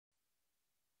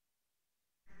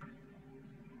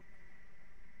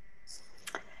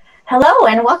Hello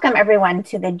and welcome everyone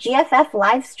to the GFF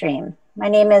live stream. My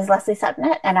name is Leslie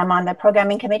Supnet and I'm on the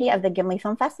programming committee of the Gimli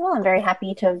Film Festival. I'm very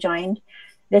happy to have joined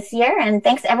this year, and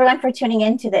thanks everyone for tuning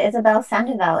in to the ISABEL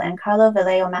Sandoval and CARLO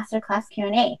VELAYO Masterclass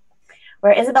Q&A,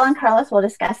 where Isabel and Carlos will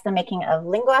discuss the making of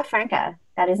Lingua Franca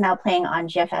that is now playing on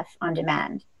GFF On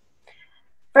Demand.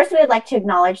 First, we would like to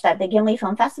acknowledge that the Gimli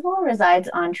Film Festival resides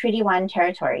on Treaty 1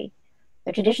 territory,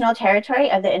 the traditional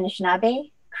territory of the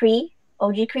Anishinaabe, Cree,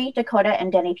 Oji-Cree, Dakota,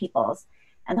 and Dene peoples,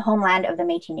 and the homeland of the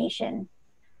Métis Nation.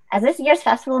 As this year's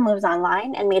festival moves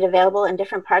online and made available in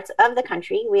different parts of the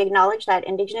country, we acknowledge that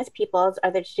Indigenous peoples are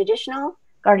the traditional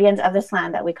guardians of this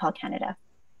land that we call Canada.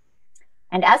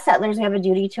 And as settlers, we have a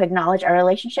duty to acknowledge our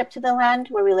relationship to the land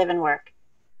where we live and work,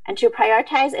 and to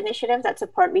prioritize initiatives that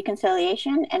support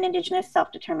reconciliation and Indigenous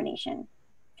self-determination.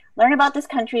 Learn about this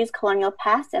country's colonial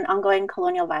past and ongoing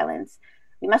colonial violence.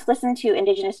 We must listen to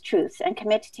Indigenous truths and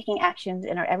commit to taking actions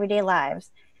in our everyday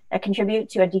lives that contribute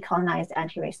to a decolonized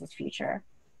anti-racist future.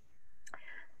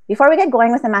 Before we get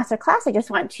going with the masterclass, I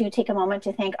just want to take a moment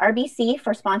to thank RBC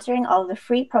for sponsoring all of the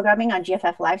free programming on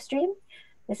GFF Livestream.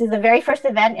 This is the very first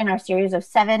event in our series of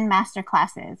 7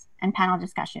 masterclasses and panel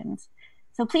discussions.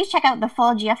 So please check out the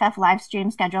full GFF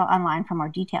Livestream schedule online for more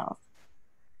details.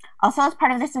 Also, as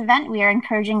part of this event, we are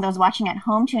encouraging those watching at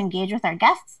home to engage with our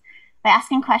guests by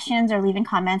asking questions or leaving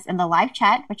comments in the live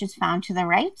chat, which is found to the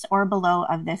right or below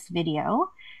of this video.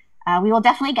 We will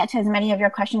definitely get to as many of your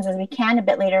questions as we can a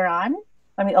bit later on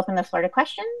when we open the floor to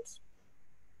questions.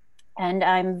 And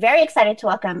I'm very excited to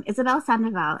welcome Isabel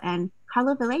Sandoval and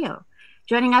CARLO VELAYO,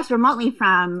 joining us remotely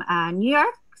from New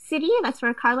York City, that's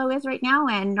where Carlo is right now,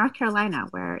 and North Carolina,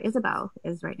 where Isabel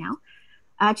is right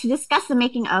now, to discuss the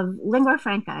making of Lingua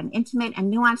Franca, an intimate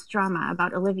and nuanced drama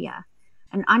about Olivia,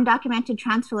 an undocumented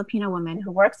trans-Filipino woman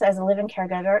who works as a live-in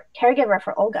caregiver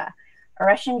for Olga, a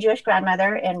Russian Jewish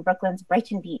grandmother in Brooklyn's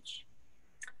Brighton Beach.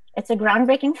 It's a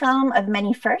groundbreaking film of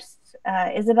many firsts.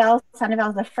 Isabel Sandoval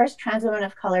is the first trans woman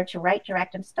of color to write,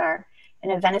 direct, and star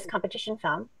in a Venice competition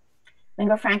film.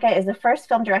 Lingua Franca is the first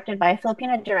film directed by a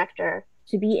Filipino director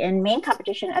to be in main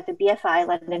competition at the BFI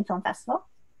London Film Festival.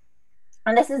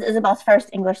 And this is Isabel's first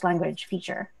English language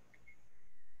feature.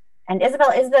 And Isabel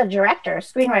is the director,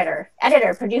 screenwriter,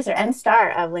 editor, producer, and star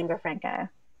of Lingua Franca,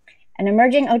 an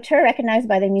emerging auteur recognized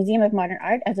by the Museum of Modern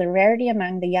Art as a rarity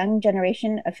among the young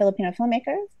generation of Filipino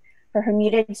filmmakers for her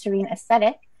muted, serene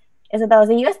aesthetic. Isabel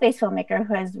is a US-based filmmaker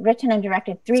who has written and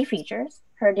directed 3 features.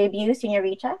 Her debut,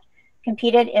 Señorita,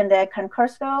 competed in the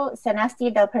Concurso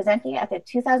Cenasti del Presente at the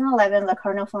 2011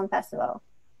 Locarno Film Festival.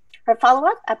 Her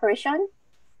follow-up, Apparition,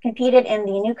 competed in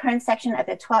the New Current section at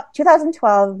the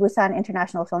 2012 Busan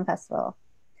International Film Festival.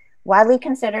 Widely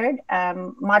considered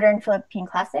modern Philippine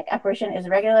classic, Apparition is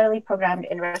regularly programmed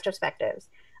in retrospectives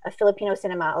of Filipino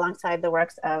cinema alongside the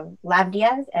works of Lav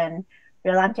Diaz and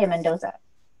Rolante Mendoza.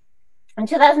 In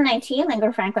 2019,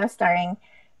 Lingua Franca, starring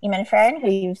Eamon Farren, who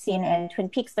you've seen in Twin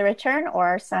Peaks: The Return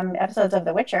or some episodes of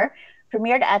The Witcher,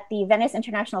 premiered at the Venice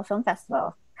International Film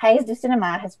Festival. País du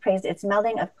Cinema has praised its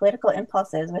melding of political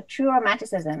impulses with true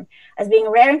romanticism as being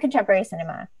rare in contemporary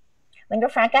cinema. Lingua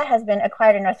Franca has been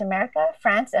acquired in North America,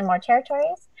 France, and more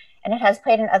territories, and it has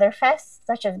played in other fests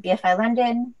such as BFI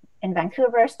London, in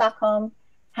Vancouver, Stockholm,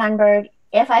 Hamburg,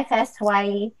 AFI Fest,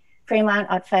 Hawaii, Fremont,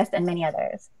 Outfest, and many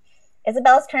others.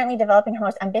 Isabel is currently developing her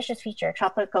most ambitious feature,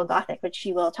 Tropical Gothic, which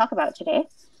she will talk about today,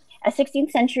 a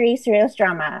 16th century surrealist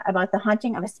drama about the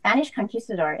haunting of a Spanish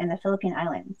conquistador in the Philippine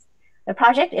Islands. The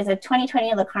project is a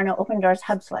 2020 Locarno Open Doors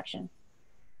Hub selection.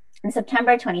 In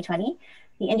September 2020,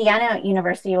 the Indiana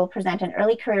University will present an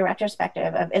early career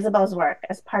retrospective of Isabel's work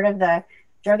as part of the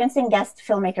Jorgensen Guest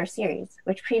Filmmaker Series,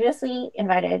 which previously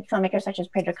invited filmmakers such as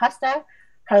Pedro Costa,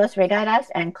 Carlos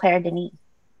Regadas, and Claire Denis.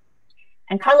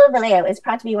 And CARLO VELAYO is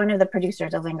proud to be one of the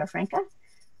producers of Lingua Franca.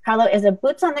 Carlo is a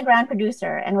boots-on-the-ground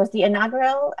producer and was the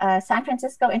inaugural San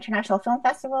Francisco International Film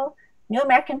Festival New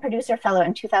American Producer Fellow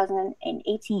in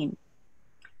 2018.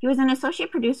 He was an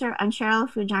associate producer on Cheryl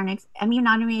Fujarnik's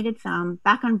Emmy-nominated film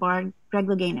Back on Board, Greg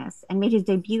Louganis, and made his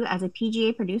debut as a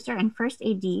PGA producer and first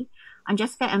AD on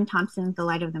Jessica M. Thompson's The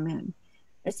Light of the Moon,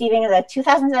 receiving the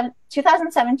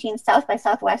 2017 South by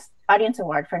Southwest Audience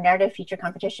Award for Narrative Feature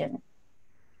Competition.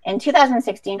 In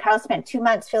 2016, Carlo spent 2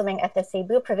 months filming at the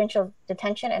Cebu Provincial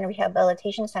Detention and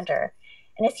Rehabilitation Center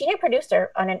and is senior producer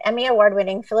on an Emmy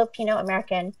Award-winning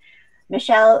Filipino-American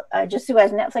Michelle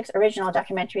Josua's Netflix original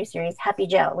documentary series, Happy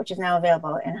Jail, which is now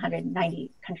available in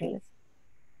 190 countries.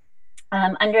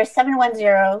 Under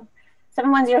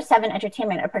 7107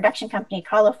 Entertainment, a production company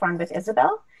Carlo formed with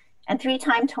Isabel, and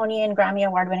 3-time Tony and Grammy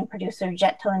Award-winning producer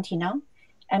Jet Tolentino,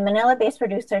 and Manila-based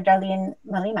producer Darlene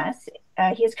Malimas,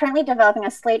 He is currently developing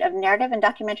a slate of narrative and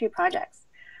documentary projects.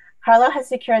 Carlo has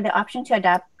secured the option to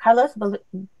adapt Carlos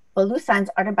Bolusan's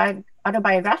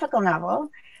autobiographical novel,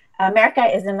 America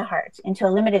is in the Heart, into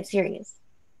a limited series.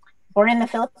 Born in the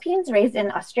Philippines, raised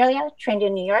in Australia, trained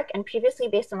in New York, and previously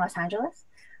based in Los Angeles,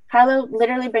 Carlo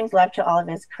literally brings love to all of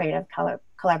his creative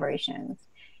collaborations.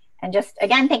 And just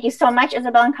again, thank you so much,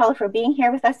 Isabel and Carlo, for being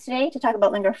here with us today to talk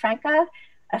about Lingua Franca,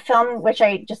 a film which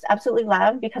I just absolutely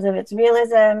love because of its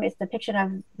realism, its depiction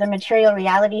of the material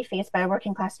reality faced by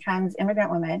working class trans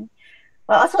immigrant women,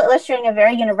 while also illustrating a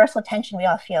very universal tension we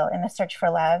all feel in the search for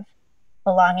love,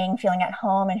 belonging, feeling at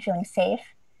home, and feeling safe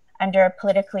under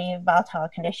politically volatile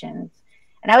conditions.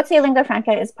 And I would say Lingua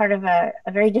Franca is part of a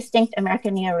very distinct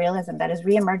American neorealism that is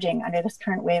reemerging under this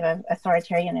current wave of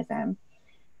authoritarianism,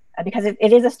 because it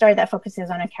is a story that focuses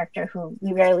on a character who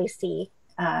we rarely see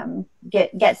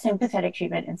get sympathetic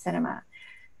treatment in cinema.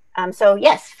 So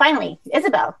yes, finally,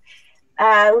 Isabel,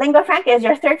 Lingua Franca is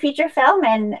your third feature film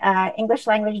and English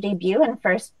language debut and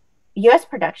first U.S.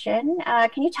 production.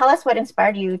 Can you tell us what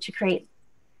inspired you to create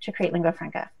Lingua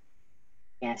Franca?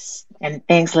 Yes, and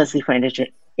thanks, Leslie, for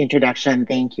introduction.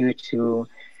 Thank you to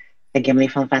the Gimli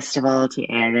Film Festival, to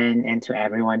Aaron, and to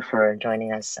everyone for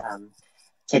joining us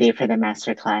today for the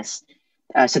masterclass.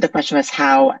 So the question was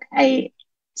how I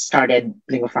started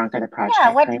Lingua Franca, the project.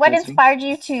 Yeah, what inspired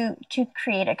you to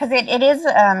create it? Because it is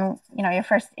your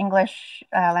first English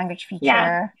language feature.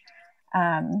 Yeah.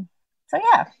 So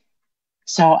yeah.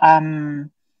 So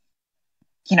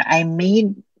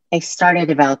I started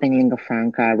developing Lingua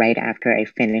Franca right after I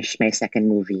finished my second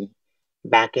movie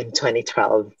back in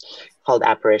 2012 called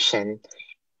Apparition.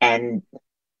 And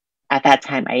at that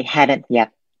time, I hadn't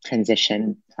yet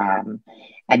transitioned.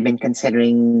 I'd been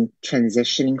considering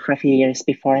transitioning for a few years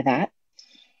before that.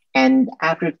 And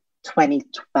after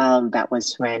 2012, that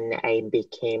was when I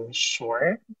became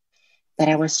sure that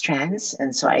I was trans.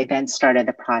 And so I then started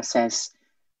the process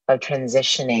of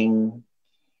transitioning.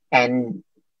 And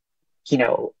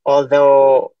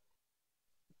although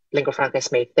Lingua Franca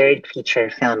is my third feature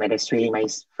film, it is really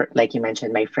like you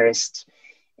mentioned, my first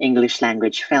English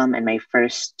language film and my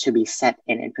first to be set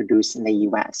in and produced in the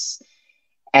US.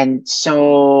 And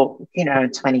so, in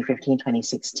 2015,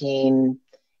 2016,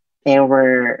 there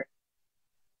were,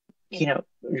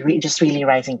 just really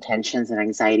rising tensions and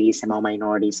anxieties among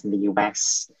minorities in the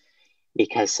US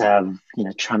because of,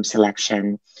 Trump's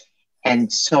election.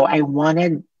 And so I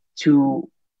wanted to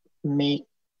make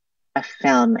a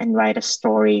film and write a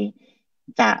story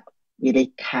that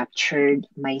really captured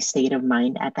my state of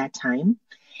mind at that time.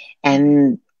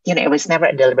 And, it was never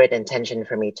a deliberate intention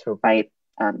for me to write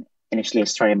initially a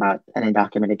story about an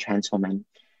undocumented trans woman.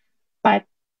 But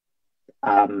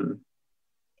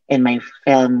in my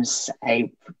films,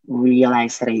 I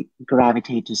realized that I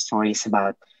gravitate to stories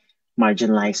about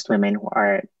marginalized women who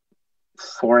are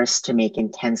forced to make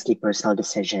intensely personal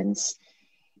decisions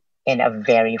in a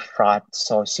very fraught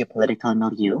socio-political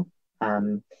milieu.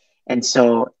 And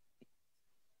so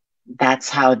that's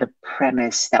how the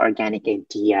premise, the organic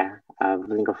idea of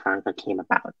Lingua Franca came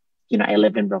about. I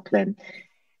live in Brooklyn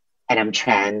and I'm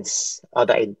trans,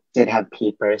 although I did have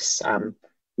papers,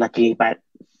 luckily. But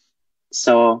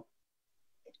so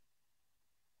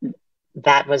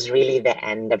that was really the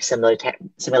end of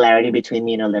similarity between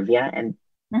me and Olivia. And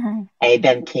I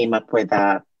then came up with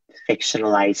a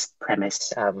fictionalized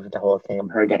premise of the whole thing of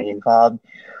her getting involved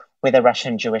with a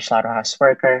Russian Jewish slaughterhouse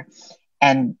worker.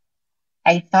 And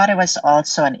I thought it was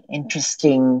also an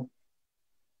interesting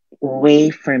way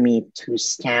for me to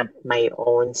stamp my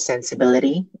own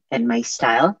sensibility and my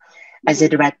style as a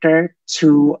director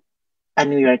to a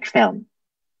New York film.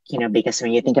 Because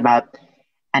when you think about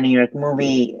a New York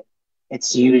movie,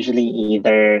 it's usually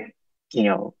either,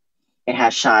 it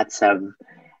has shots of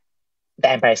the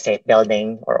Empire State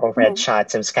Building or overhead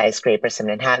shots of skyscrapers in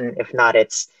Manhattan. If not,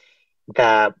 it's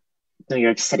the New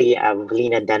York City of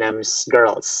Lena Dunham's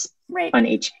Girls on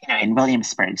in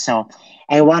Williamsburg. So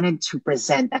I wanted to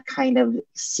present a kind of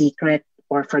secret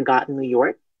or forgotten New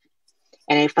York.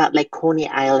 And I felt like Coney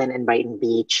Island and Brighton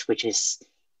Beach, which is,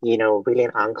 really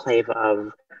an enclave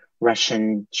of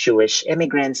Russian Jewish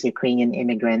immigrants, Ukrainian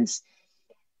immigrants,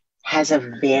 has a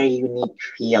very unique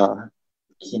feel.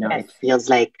 It feels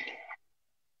like,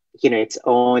 its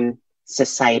own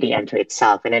society unto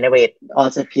itself. And in a way, it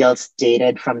also feels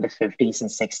dated from the 50s and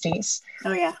 60s.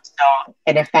 Oh, yeah. So,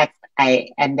 in effect, I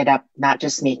ended up not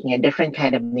just making a different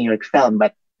kind of New York film,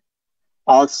 but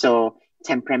also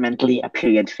temperamentally a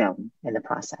period film in the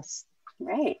process.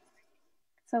 Right.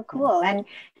 So cool. And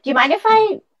do you mind if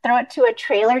I throw it to a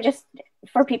trailer just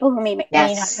for people who may not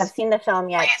have seen the film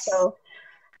yet? Yes. So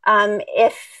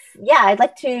I'd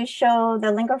like to show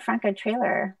the Lingua Franca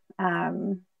trailer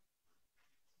so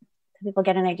people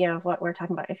get an idea of what we're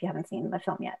talking about if you haven't seen the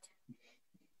film yet.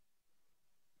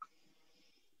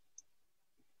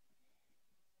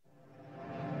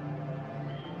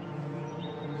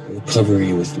 I will cover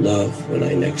you with love when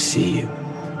I next see you,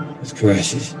 with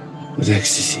caresses, with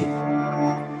ecstasy.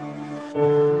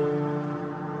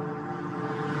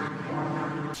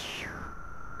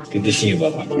 It's good to see you,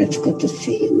 Baba. It's good to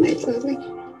see you, my brother.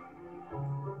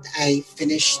 I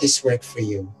finished this work for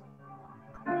you.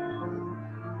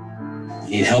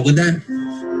 Need help with that?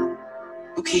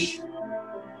 Okay.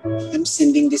 I'm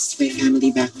sending this to my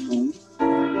family back home.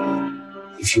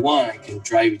 If you want, I can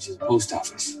drive you to the post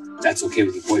office. If that's okay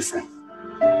with your boyfriend.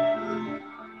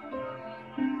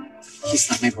 He's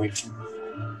not my boyfriend.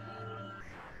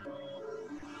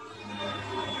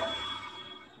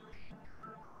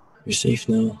 You're safe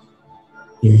now.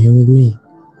 You're here with me.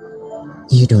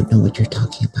 You don't know what you're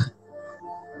talking about.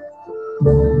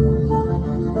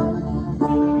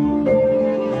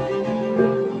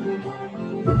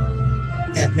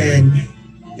 That man,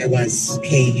 I was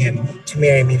paying him to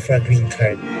marry me for a green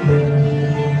card.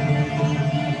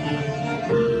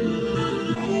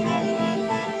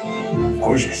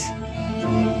 Gorgeous. I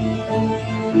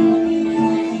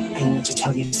need to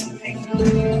tell you something.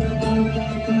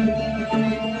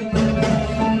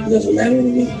 It doesn't matter to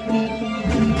me.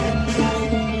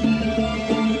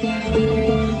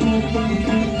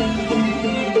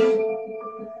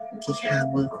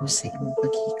 Gihamol ko sa imong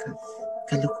paghikas.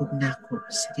 Kalukog na ako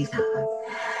sa dilaan.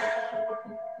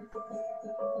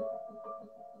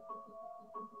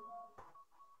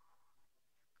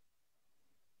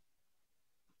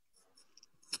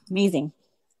 Amazing.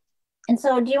 And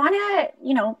so do you want to,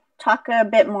 talk a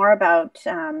bit more about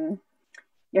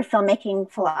your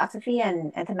filmmaking philosophy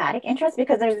and thematic interest?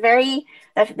 Because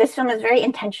this film is very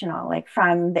intentional, like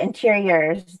from the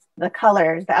interiors, the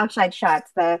colors, the outside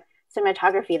shots, the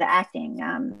cinematography, the acting.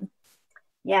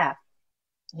 Yeah.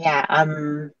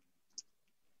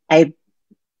 I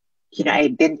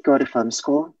didn't go to film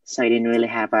school, so I didn't really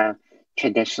have a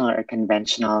traditional or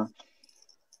conventional,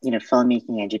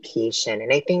 filmmaking education.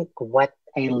 And I think what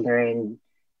I learned,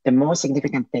 the most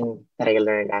significant thing that I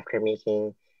learned after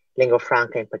making Lingua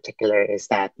Franca in particular is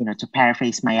that, to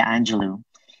paraphrase Maya Angelou,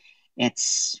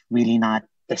 it's really not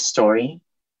the story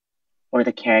or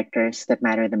the characters that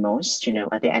matter the most.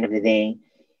 At the end of the day,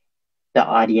 the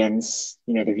audience,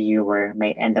 the viewer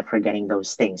might end up forgetting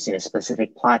those things,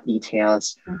 specific plot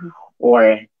details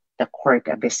or the quirk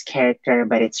of this character,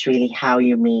 but it's really how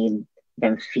you made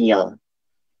them feel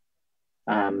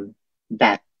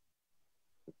that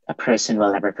a person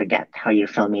will never forget, how your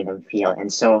film made them feel.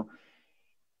 And so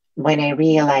when I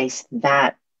realized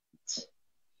that,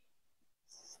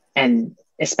 and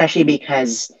especially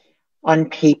because on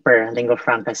paper, Lingua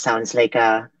Franca sounds like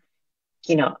a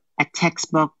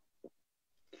textbook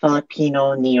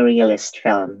Filipino neorealist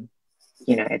film.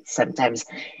 It's sometimes,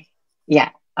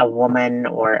 a woman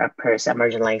or a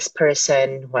marginalized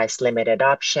person who has limited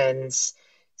options.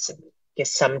 So,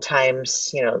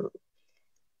 sometimes,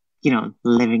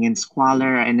 living in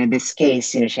squalor. And in this case,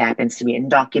 she happens to be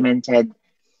undocumented.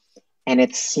 And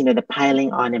it's, the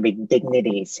piling on of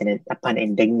indignities and upon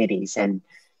indignities. And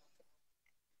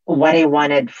what I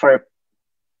wanted for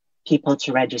people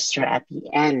to register at the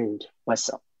end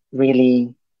was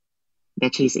really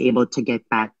that she's able to get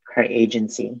back her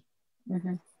agency,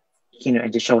 and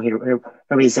to show her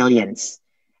resilience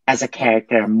as a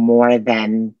character more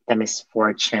than the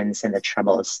misfortunes and the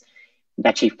troubles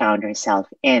that she found herself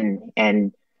in.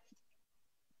 And,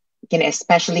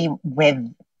 especially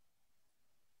with,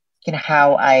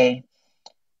 how I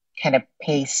kind of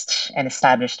paced and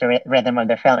established the rhythm of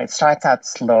the film. It starts out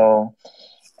slow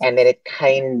and then it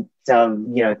kind of,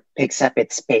 picks up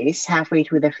its pace halfway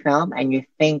through the film, and you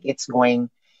think it's going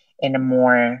in a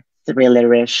more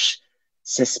thrillerish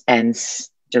suspense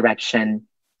direction.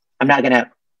 I'm not going to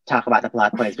talk about the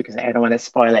plot points because I don't want to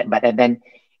spoil it, but then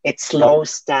it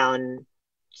slows down,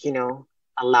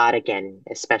 a lot again,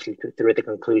 especially through the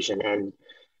conclusion. And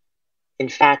in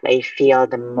fact, I feel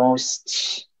the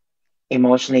most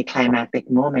emotionally climactic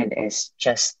moment is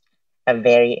just a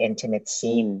very intimate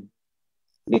scene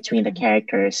between the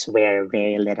characters where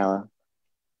very little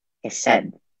is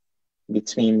said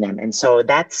between them. And so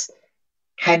that's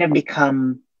kind of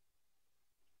become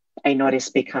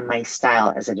my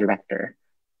style as a director.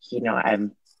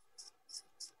 I'm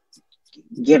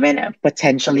given a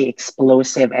potentially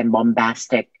explosive and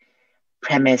bombastic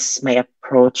premise. My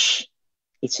approach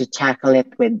is to tackle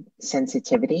it with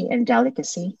sensitivity and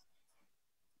delicacy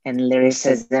and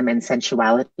lyricism and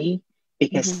sensuality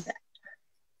because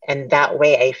and that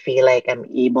way I feel like I'm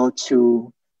able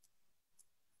to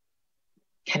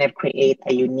kind of create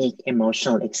a unique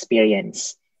emotional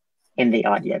experience in the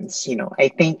audience. You know, I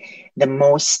think the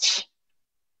most,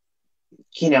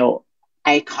 you know,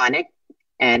 iconic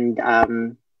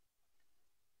and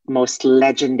most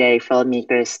legendary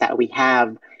filmmakers that we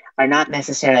have are not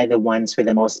necessarily the ones with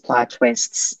the most plot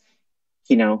twists,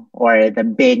 you know, or the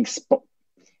big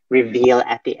reveal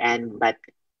at the end, but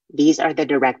these are the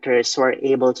directors who are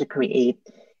able to create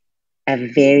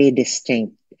a very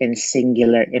distinct and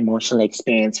singular emotional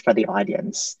experience for the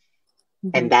audience.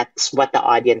 And that's what the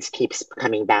audience keeps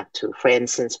coming back to. For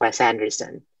instance, Wes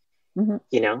Anderson,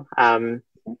 you know,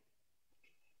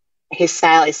 his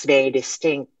style is very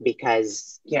distinct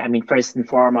because, yeah, I mean, first and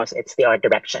foremost, it's the art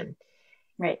direction.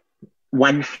 Right.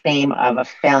 One frame of a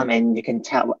film, and you can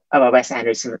tell of a Wes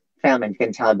Anderson film, and you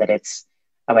can tell that it's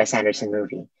a Wes Anderson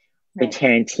movie. Right. With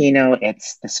Tarantino,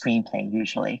 it's the screenplay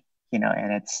usually, you know,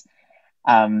 and it's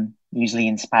usually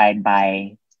inspired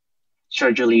by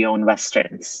Sergio Leone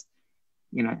westerns,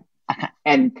 you know,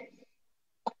 and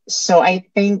so I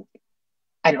think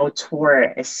an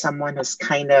auteur is someone who's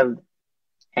kind of,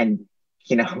 and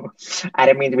you know, I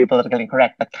don't mean to be politically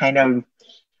correct, but kind of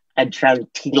a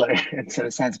drug dealer in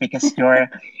some sense, because you're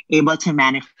able to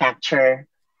manufacture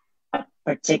a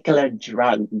particular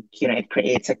drug. You know, it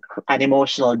creates an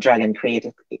emotional drug and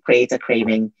it creates a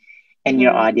craving in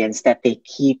your audience that they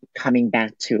keep coming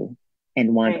back to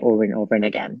and want over and over and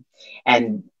again.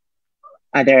 And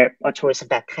other auteurs of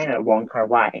that kind of Wong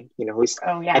Kar-wai, you know, who's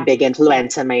a big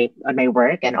influence on my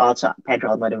work, and also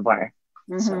Pedro Almodovar.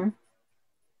 So.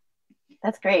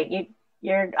 That's great.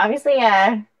 You're obviously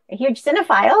a huge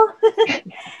cinephile,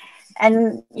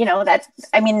 and you know that's.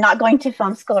 I mean, not going to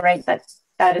film school, right?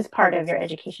 That is part of your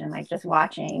education, like just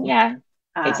watching. Yeah,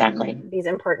 exactly. These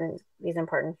important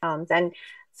films, and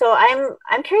so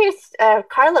I'm curious,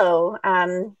 Carlo.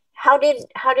 How did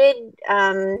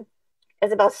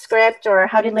Isabel's script, or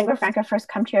how did Lingua Franca first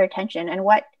come to your attention, and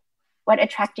what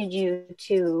attracted you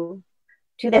to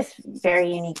this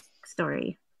very unique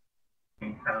story?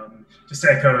 Just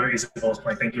to echo Isabel's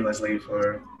point, thank you, Leslie,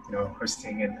 for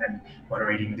hosting and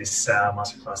moderating this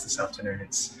masterclass this afternoon.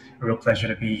 It's a real pleasure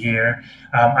to be here.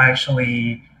 I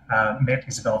actually met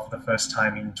Isabel for the first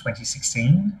time in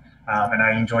 2016, and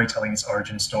I enjoy telling this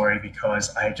origin story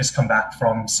because I had just come back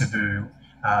from Cebu,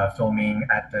 filming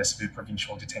at the Cebu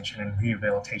Provincial Detention and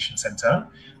Rehabilitation Center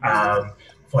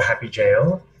for Happy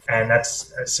Jail. And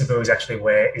that's Cebu is actually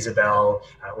where Isabel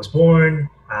was born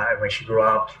and where she grew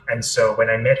up. And so when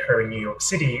I met her in New York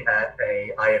City at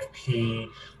a IFP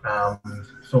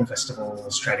film festival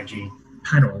strategy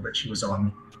panel that she was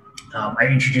on, I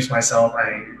introduced myself.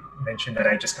 I mentioned that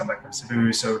I just come back from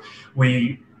Cebu. So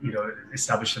we,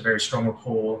 established a very strong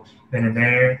rapport then and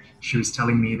there. She was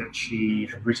telling me that she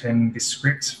had written this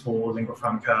script for Lingua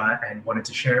Franca and wanted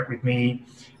to share it with me.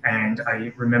 And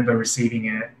I remember receiving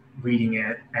it, reading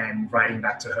it, and writing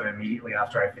back to her immediately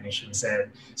after I finished and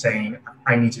saying,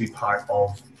 I need to be part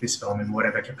of this film in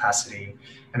whatever capacity.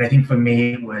 And I think for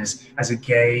me, it was as a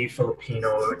gay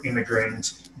Filipino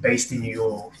immigrant based in New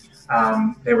York,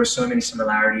 there were so many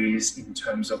similarities in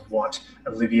terms of what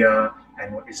Olivia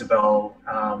and what Isabel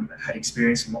had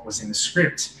experienced and what was in the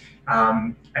script.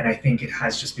 And I think it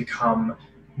has just become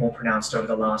more pronounced over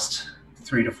the last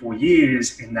 3 to 4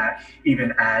 years, in that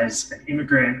even as an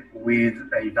immigrant with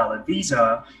a valid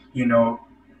visa,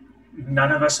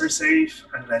 none of us are safe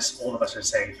unless all of us are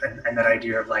safe. And that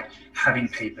idea of like having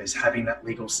papers, having that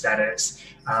legal status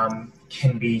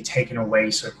can be taken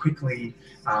away so quickly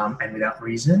and without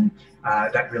reason.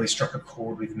 That really struck a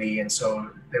chord with me. And so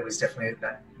there was definitely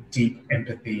that deep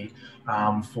empathy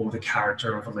for the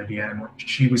character of Olivia and what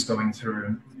she was going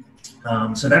through.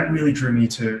 So that really drew me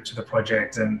to the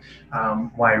project, and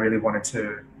why I really wanted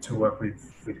to work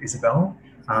with Isabel.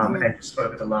 And just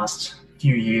over the last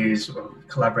few years of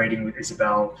collaborating with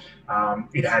Isabel,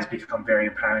 it has become very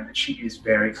apparent that she is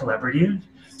very collaborative.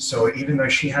 So even though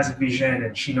she has a vision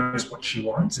and she knows what she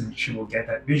wants and she will get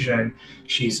that vision,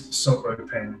 she's so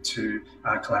open to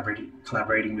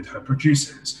collaborating with her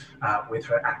producers, with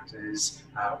her actors,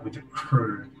 with the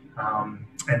crew.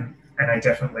 And I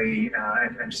definitely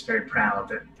am just very proud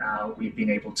that we've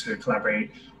been able to collaborate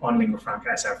on Lingua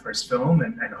Franca as our first film,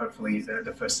 and hopefully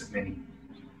the first of many.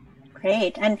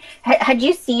 Great. And had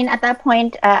you seen at that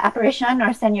point Apparition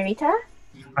or Senorita?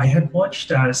 I had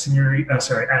watched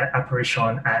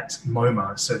Apparition at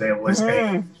MoMA. So there was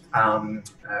a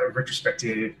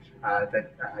retrospective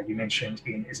that you mentioned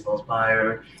in Isabel's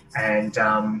bio, and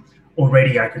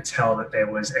already I could tell that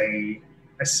there was a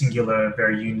singular,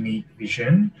 very unique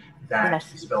vision that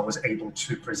Isabel was able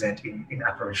to present in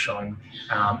Apparition.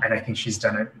 And I think she's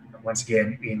done it once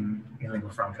again in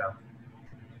Lingua Franca.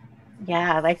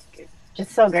 Yeah, like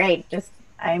just so great.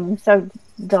 I'm so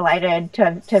delighted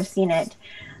to have seen it.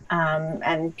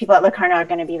 And people at Locarno are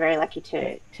going to be very lucky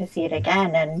to see it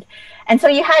again. And so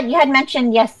you had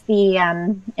mentioned, yes, the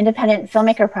Independent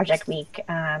Filmmaker Project Week,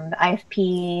 the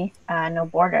IFP No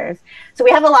Borders. So we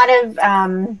have a lot of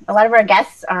our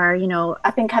guests are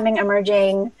up and coming,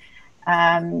 emerging,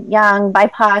 young,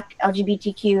 BIPOC,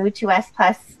 LGBTQ, 2S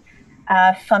plus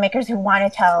filmmakers who want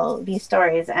to tell these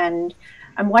stories. And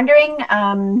I'm wondering,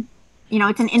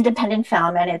 it's an independent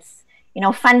film, and it's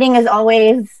funding is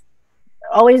always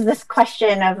this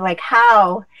question of like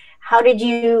how did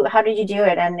you do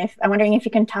it, and I'm wondering if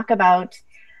you can talk about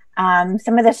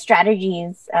some of the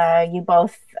strategies you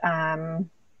both kind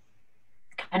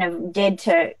of did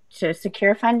to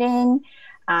secure funding,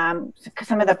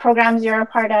 some of the programs you're a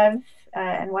part of,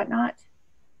 and whatnot.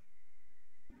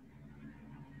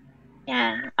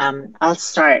 Yeah, I'll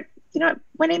start.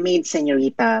 When I made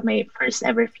Señorita my first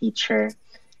ever feature,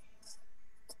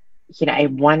 I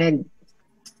wanted,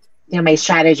 my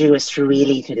strategy was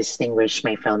to distinguish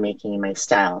my filmmaking and my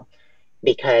style,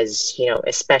 because,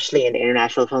 especially in the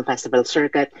International Film Festival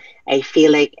circuit, I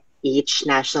feel like each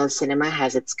national cinema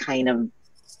has its kind of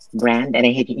brand, and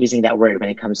I hate using that word when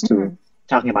it comes to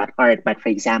talking about art. But for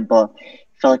example,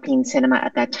 Philippine cinema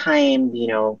at that time,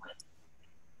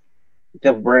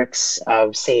 the works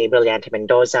of, say, Brillante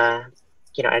Mendoza,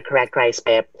 are characterized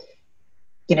by a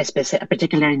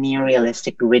particular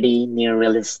neorealistic, gritty,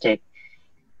 neorealistic,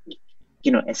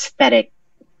 aesthetic,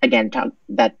 again,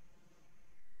 that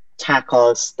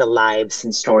tackles the lives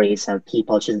and stories of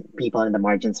people in the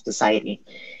margins of society.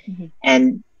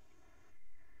 And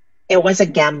it was a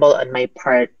gamble on my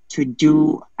part to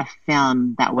do a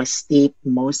film that was steeped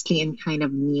mostly in kind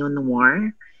of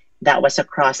neo-noir, that was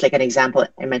across, like an example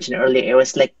I mentioned earlier, it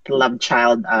was like the love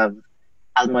child of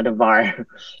Almodovar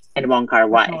and Wong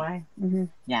Kar-wai.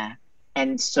 Yeah.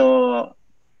 And so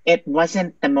it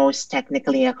wasn't the most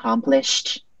technically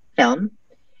accomplished film.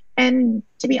 And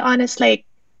to be honest, like,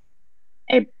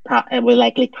 I would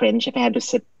likely cringe if I had to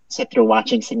sit through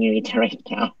watching Señorita right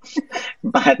now.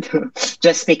 But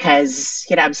just because,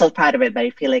 I'm so proud of it, but I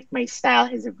feel like my style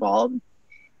has evolved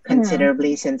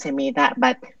considerably since I made that.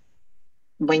 But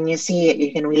when you see it,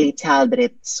 you can really tell that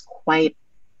it's quite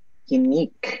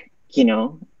unique,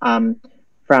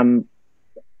 from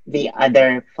the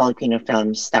other Filipino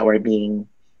films that were being,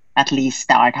 at least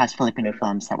the art house Filipino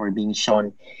films that were being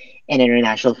shown in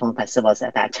international film festivals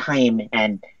at that time.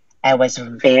 And I was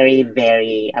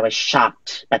I was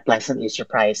shocked but pleasantly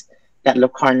surprised that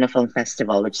Locarno Film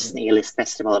Festival, which is an A-list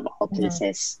festival of all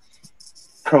places,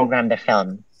 programmed the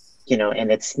film,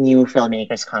 in its new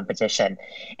filmmakers competition.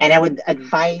 And I would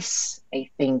advise, I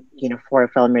think, for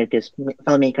filmmakers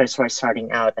who are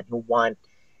starting out and who want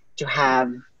to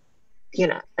have,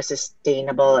 a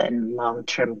sustainable and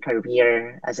long-term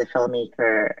career as a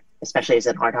filmmaker, especially as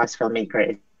an art house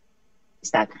filmmaker,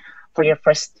 is that for your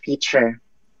first feature,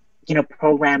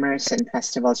 programmers and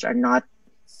festivals are not,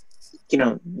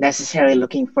 necessarily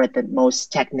looking for the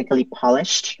most technically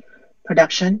polished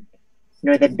production,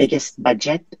 nor the biggest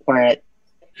budget or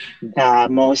the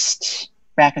most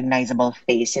recognizable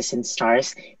faces and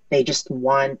stars. They just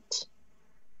want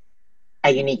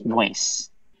a unique voice,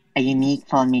 a unique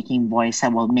filmmaking voice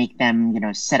that will make them,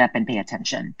 sit up and pay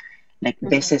attention. Like,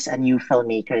 this is a new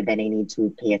filmmaker that I need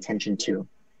to pay attention to.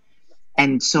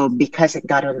 And so because it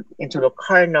got into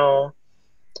Locarno,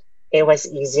 it was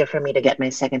easier for me to get my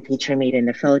second feature made in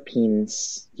the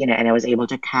Philippines, and I was able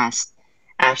to cast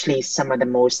actually some of the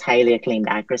most highly acclaimed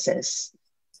actresses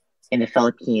in the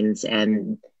Philippines.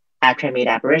 And after I made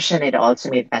Apparition, it also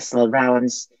made festival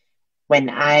rounds. When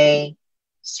I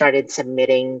started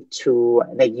submitting to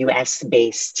the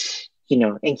US-based,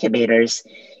 incubators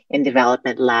and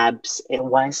development labs, it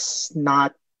was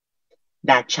not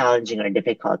that challenging or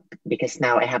difficult, because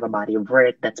now I have a body of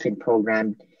work that's been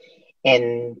programmed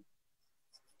in,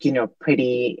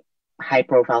 pretty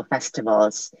high-profile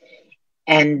festivals.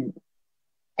 And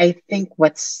I think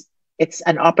it's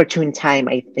an opportune time,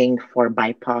 I think, for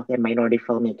BIPOC and minority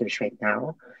filmmakers right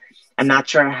now. I'm not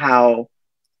sure how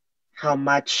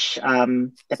much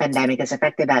the pandemic has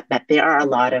affected that, but there are a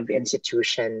lot of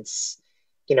institutions,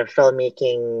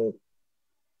 filmmaking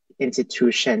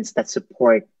institutions that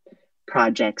support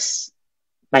projects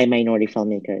by minority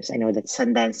filmmakers. I know that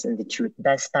Sundance Institute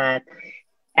does that,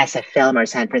 SF Film or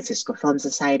San Francisco Film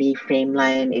Society,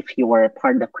 Frameline, if you were a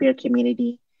part of the queer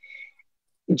community.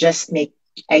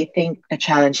 I think the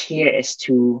challenge here is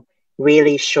to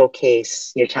really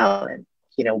showcase your talent,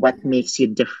 what makes you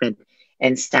different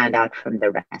and stand out from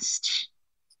the rest.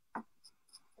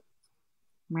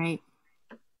 Right.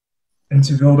 And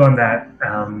to build on that,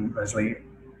 Leslie,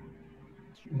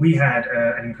 we had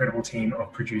an incredible team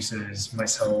of producers.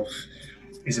 Myself,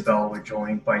 Isabel were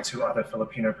joined by two other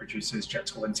Filipino producers, Jet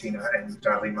Tolentino and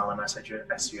Darlene Malamas,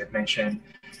 as you had mentioned.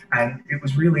 And it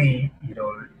was really,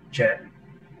 Jet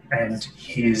and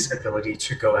his ability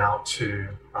to go out to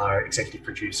our executive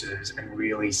producers and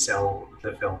really sell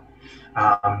the film.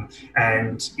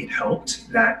 And it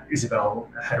helped that Isabel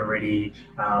had already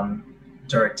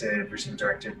recently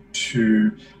directed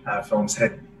two films,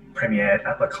 had premiered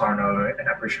at Locarno and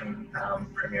Apparition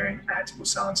premiering at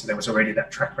Busan. So there was already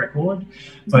that track record.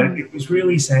 But it was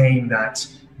really saying that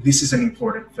this is an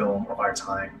important film of our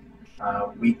time.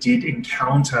 We did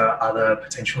encounter other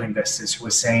potential investors who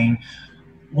were saying,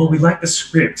 well, we like the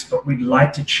script, but we'd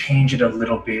like to change it a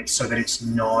little bit so that it's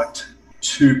not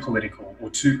too political or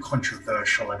too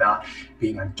controversial about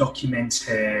being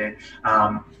undocumented,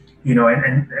 and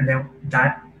then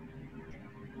that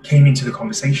came into the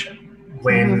conversation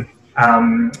when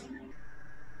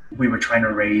we were trying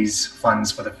to raise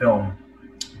funds for the film.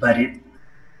 But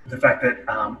the fact that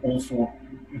all four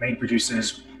main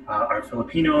producers are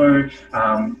Filipino,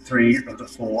 3 of the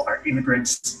 4 are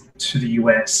immigrants to the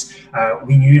US,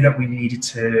 we knew that we needed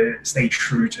to stay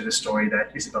true to the story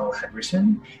that Isabel had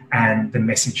written and the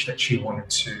message that she wanted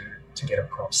to get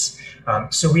across.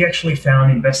 So we actually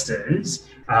found investors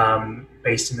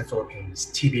based in the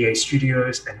Philippines. TBA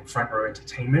Studios and Front Row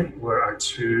Entertainment were our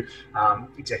 2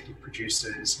 executive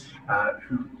producers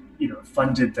who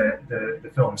funded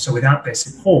the film. So without their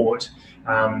support,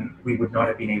 we would not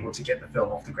have been able to get the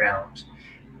film off the ground.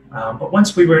 But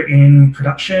once we were in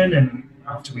production, and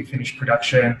after we finished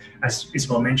production, as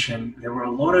Isabel mentioned, there were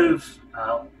a lot of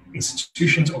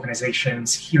institutions,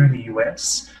 organizations here in the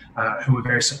US who were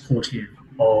very supportive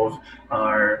of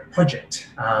our project.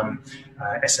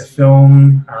 SF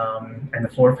Film and the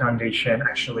Flora Foundation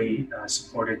actually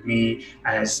supported me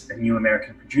as a New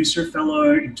American Producer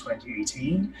Fellow in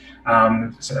 2018.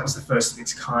 So that was the first of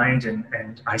its kind,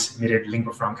 and I submitted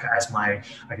Lingua Franca as my,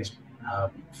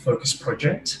 focus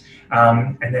project.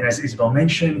 And then, as Isabel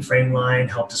mentioned, Frameline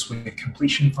helped us with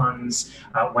completion funds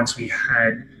once we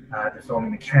had the film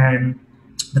in the can.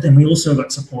 But then we also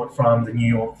got support from the New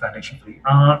York Foundation for the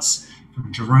Arts,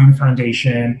 from Jerome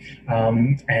Foundation,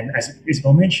 and as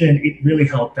Isabel mentioned, it really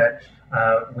helped that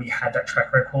we had that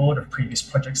track record of previous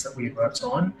projects that we had worked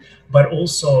on, but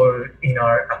also in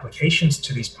our applications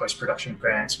to these post-production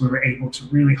grants, we were able to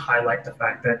really highlight the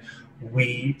fact that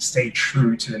we stayed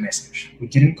true to the message. We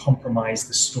didn't compromise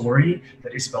the story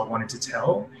that Isabel wanted to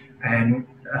tell, and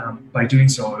by doing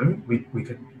so, we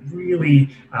could really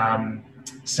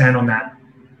stand on that,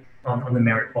 on the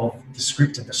merit of the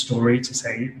script and the story, to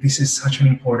say, this is such an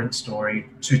important story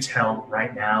to tell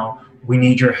right now. We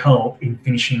need your help in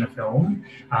finishing the film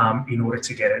in order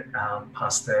to get it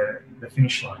past the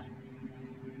finish line.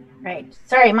 Right.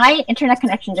 Sorry, my internet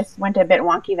connection just went a bit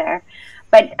wonky there.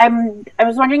 But I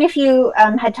was wondering if you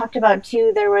had talked about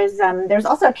too, there's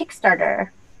also a Kickstarter.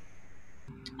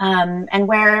 And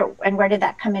where did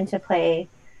that come into play?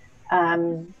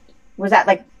 Was that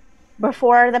like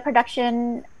before the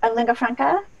production of Lingua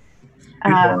Franca? It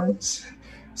was.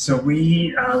 So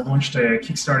we launched a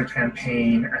Kickstarter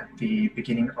campaign at the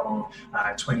beginning of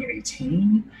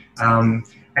 2018.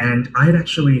 And I had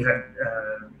actually had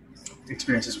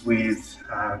experiences with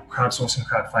crowdsourcing,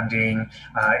 crowdfunding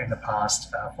in the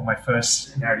past. For my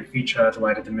first narrative feature, The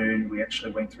Light of the Moon, we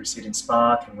actually went through Seed and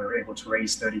Spark, and we were able to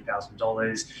raise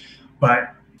 $30,000.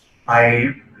 But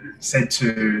I said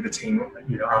to the team,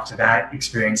 after that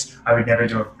experience, I would never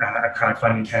do a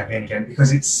crowdfunding campaign again,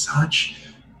 because it's such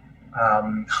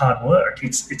hard work.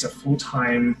 It's a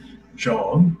full-time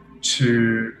job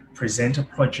to present a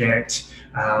project,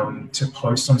 to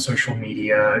post on social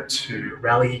media, to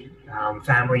rally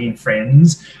family and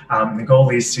friends. The goal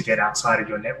is to get outside of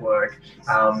your network.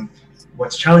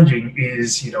 What's challenging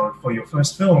is, for your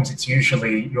first films, it's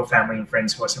usually your family and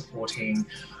friends who are supporting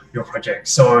your project.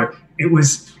 So it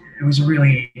was a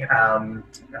really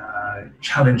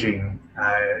challenging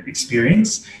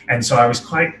experience, and so I was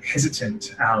quite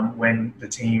hesitant when the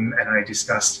team and I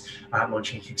discussed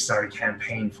launching a Kickstarter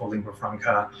campaign for Lingua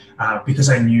Franca, because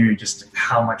I knew just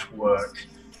how much work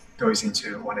goes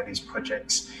into one of these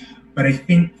projects. But I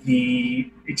think the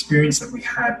experience that we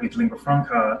had with Lingua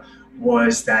Franca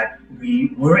was that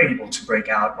we were able to break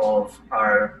out of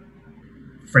our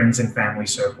friends and family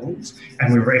circles,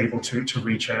 and we were able to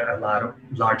reach a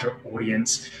larger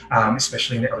audience,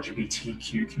 especially in the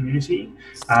LGBTQ community.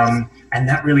 And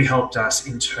that really helped us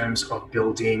in terms of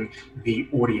building the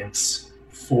audience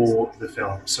for the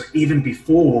film. So even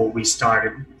before we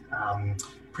started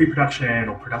pre-production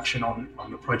or production on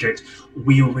the project,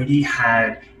 we already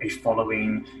had a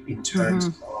following in terms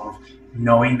of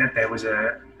knowing that there was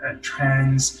a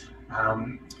trans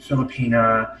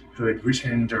Filipina who had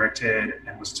written, directed,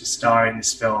 and was to star in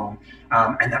this film.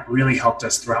 And that really helped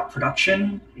us throughout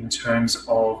production in terms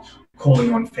of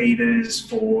calling on favors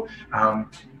for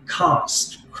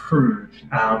cast, crew,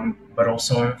 but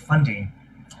also funding.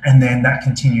 And then that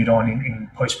continued on in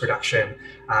post-production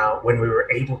when we were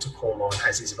able to call on,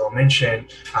 as Isabel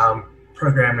mentioned,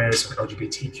 programmers of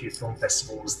LGBTQ film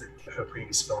festivals that her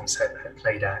previous films had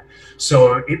played at.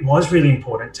 So it was really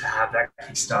important to have that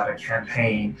Kickstarter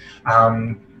campaign,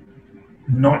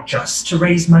 not just to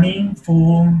raise money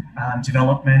for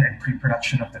development and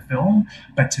pre-production of the film,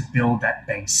 but to build that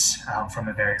base from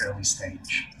a very early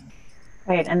stage.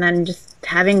 Right, and then just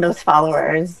having those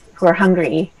followers who are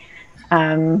hungry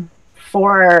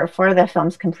for the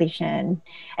film's completion.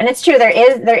 And it's true, there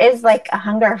is like a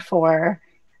hunger for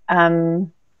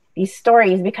these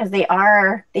stories, because they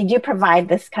do provide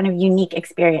this kind of unique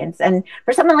experience. And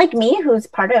for someone like me, who's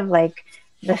part of like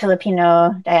the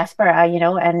Filipino diaspora, you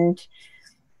know, and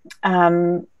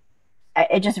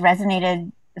it just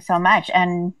resonated so much.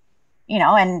 And, you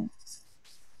know, and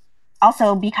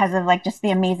also because of like just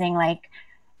the amazing, like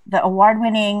the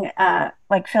award-winning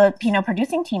like Filipino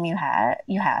producing team you had,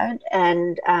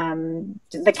 and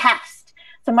the cast.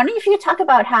 So I'm wondering if you could talk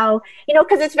about how, you know,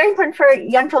 because it's very important for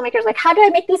young filmmakers, like, how do I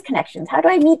make these connections? How do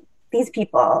I meet these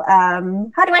people?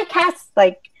 How do I cast,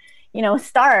 like, you know,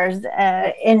 stars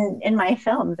in my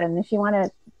films? And if you want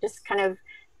to just kind of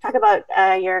talk about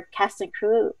your cast and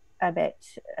crew a bit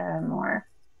more.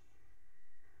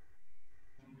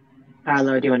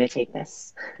 Carlo, do you want to take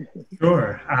this?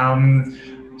 Sure.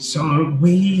 So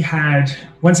we had,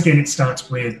 once again, it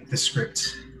starts with the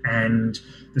script, and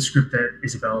the script that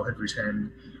Isabel had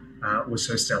written was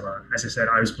so stellar. As I said,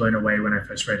 I was blown away when I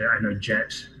first read it. I know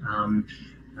Jet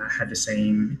had the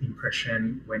same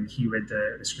impression when he read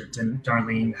the script, and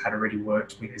Darlene had already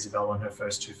worked with Isabel on her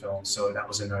first two films, so that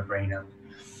was a no-brainer.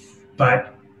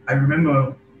 But I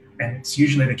remember, and it's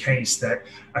usually the case, that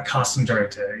a casting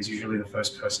director is usually the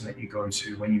first person that you go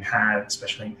to when you have,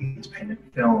 especially an independent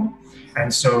film.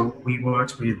 And so we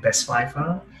worked with Bess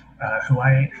Pfeiffer, who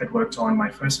I had worked on my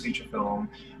first feature film,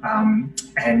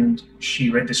 and she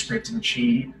read the script and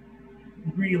she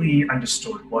really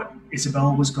understood what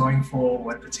Isabel was going for,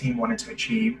 what the team wanted to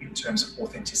achieve in terms of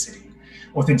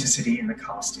authenticity in the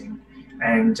casting.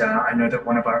 And I know that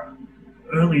one of our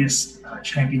earliest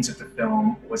champions of the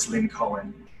film was Lynn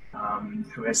Cohen,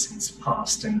 who has since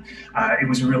passed, and it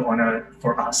was a real honor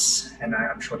for us, and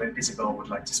I'm sure that Isabel would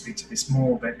like to speak to this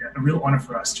more, but a real honor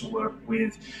for us to work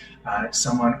with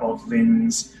someone of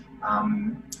Lynn's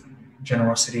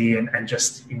generosity and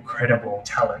just incredible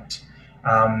talent.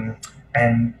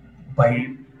 And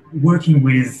by working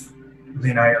with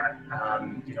Lynn,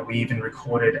 you know, we even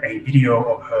recorded a video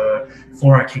of her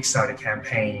for our Kickstarter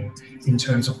campaign in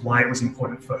terms of why it was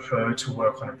important for her to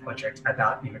work on a project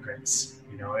about immigrants.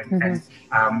 You know, and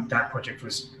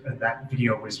that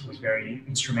video was very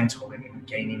instrumental in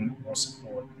gaining more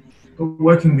support. But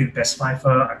working with Bess Pfeiffer,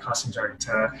 our casting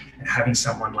director, and having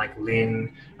someone like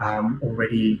Lynn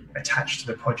already attached to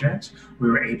the project, we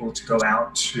were able to go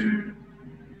out to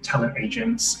talent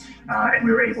agents, and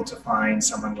we were able to find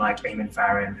someone like Eamon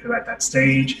Farron, who at that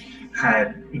stage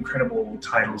had incredible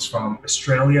titles from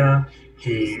Australia.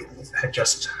 He had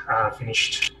just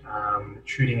finished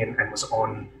shooting and was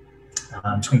on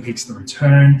Twin Peaks: The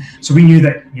Return. So we knew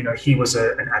that, you know, he was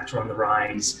an actor on the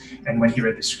rise. And when he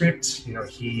read the script, you know,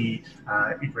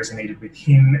 it resonated with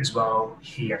him as well.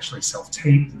 He actually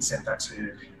self-taped and sent that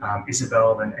to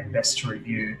Isabel and Bess to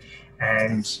review.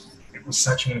 And it was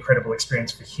such an incredible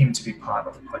experience for him to be part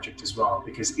of the project as well,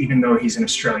 because even though he's an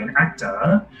Australian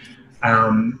actor,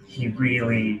 he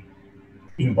really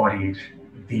embodied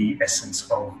the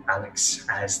essence of Alex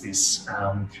as this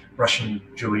Russian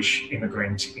Jewish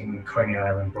immigrant in Coney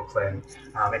Island, Brooklyn,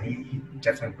 and he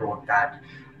definitely brought that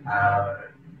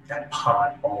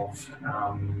part of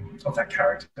that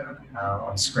character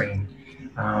on screen.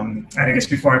 And I guess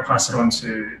before I pass it on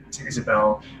to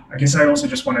Isabel, I guess I also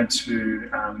just wanted to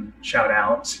shout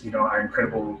out, you know, our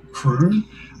incredible crew.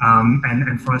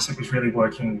 And for us, it was really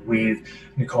working with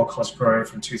Nicole Cosgrove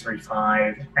from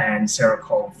 235 and Sarah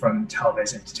Cole from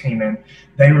Talvez Entertainment.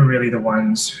 They were really the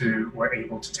ones who were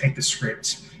able to take the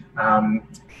script,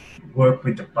 work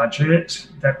with the budget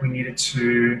that we needed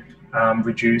to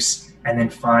reduce, and then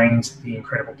find the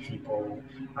incredible people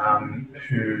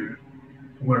who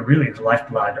were really the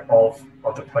lifeblood of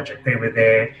the project. They were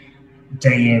there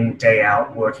day in, day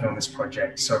out working on this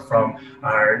project. So from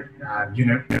our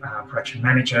unit production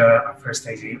manager, our first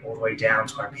AZ, all the way down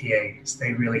to our PAs,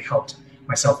 they really helped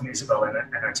myself and Isabel and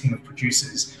our team of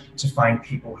producers to find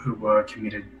people who were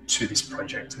committed to this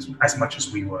project as much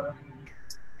as we were.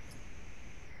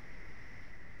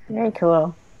 Very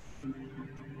cool.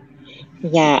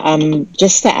 Yeah,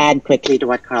 just to add quickly to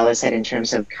what Carlo said in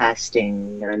terms of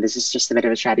casting, and this is just a bit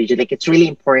of a strategy, like it's really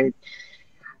important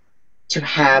to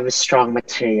have strong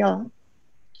material,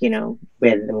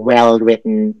 with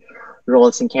well-written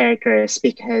roles and characters,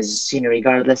 because,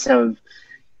 regardless of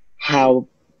how,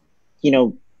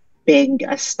 big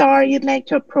a star you'd like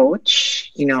to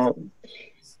approach,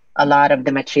 a lot of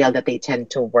the material that they tend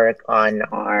to work on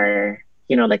are,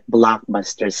 like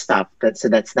blockbuster stuff.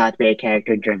 That's not very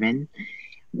character driven.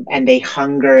 And they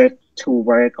hunger to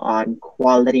work on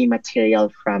quality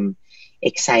material from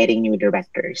exciting new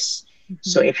directors. Mm-hmm.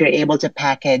 So if you're able to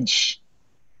package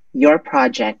your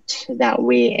project that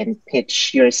way and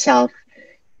pitch yourself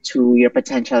to your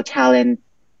potential talent,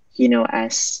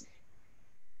 as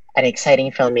an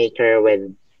exciting filmmaker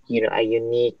with, a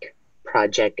unique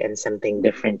project and something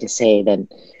different to say, then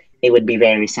they would be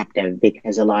very receptive,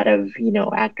 because a lot of,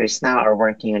 actors now are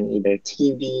working on either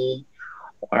TV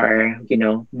or,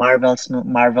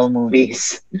 Marvel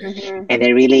movies. Mm-hmm. And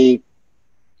they're really,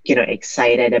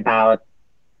 excited about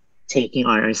taking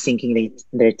on or sinking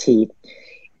their teeth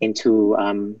into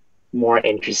more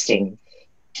interesting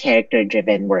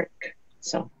character-driven work.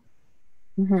 So.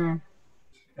 Mm-hmm.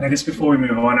 And I guess before we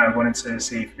move on, I wanted to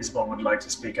see if Isabel would like to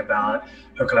speak about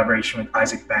her collaboration with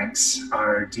Isaac Banks,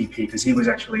 our DP, because he was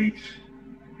actually,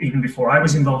 even before I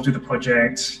was involved with the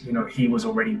project, he was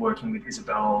already working with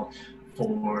Isabel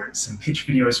for some pitch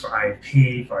videos for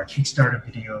IFP, for our Kickstarter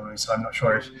videos. So I'm not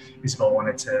sure if Isabel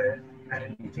wanted to add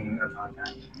anything about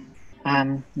that.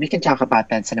 We can talk about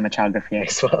that cinematography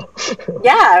as well.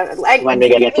 Yeah, when we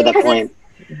get to the point.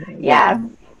 Yeah.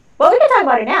 Well, we can talk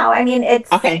about it now. I mean,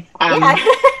 it's okay.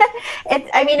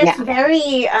 It's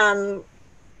very,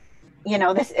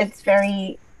 it's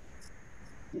very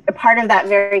a part of that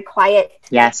very quiet,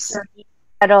 yes,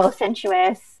 subtle,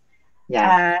 sensuous,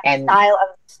 and style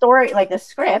of story, like the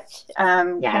script,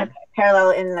 kind of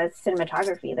parallel in the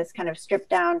cinematography. This kind of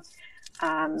stripped down,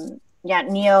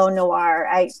 neo-noir,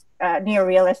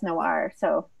 neo-realist noir.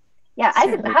 So,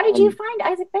 Isaac, how did you find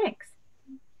Isaac Banks?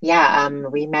 Yeah,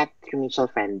 we met through mutual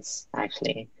friends,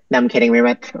 actually. No, I'm kidding. We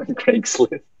met on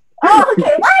Craigslist. Oh,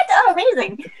 okay. What? Oh,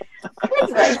 amazing.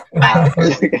 Craigslist. Wow.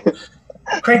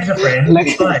 Craig's a friend.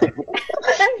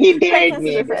 He dared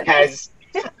me because,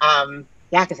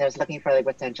 because I was looking for like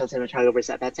potential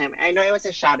cinematographers at that time. I know it was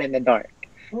a shot in the dark,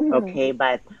 okay,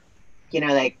 but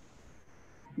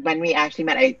when we actually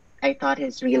met, I thought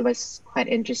his reel was quite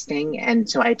interesting, and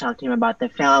so I talked to him about the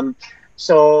film.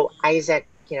 So Isaac,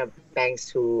 Banks,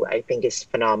 who I think is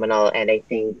phenomenal, and I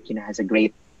think has a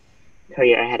great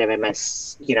career ahead of him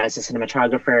as as a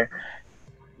cinematographer.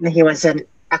 He was a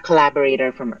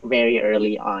collaborator from very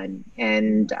early on,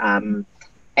 and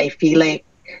I feel like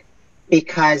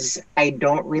because I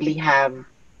don't really have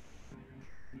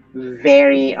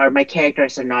my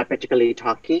characters are not particularly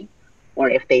talky, or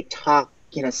if they talk,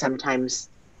 sometimes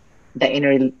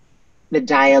the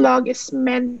dialogue is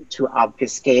meant to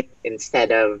obfuscate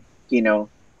instead of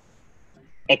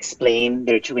explain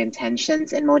their true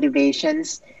intentions and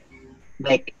motivations.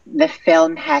 Like the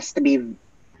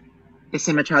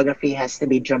cinematography has to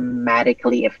be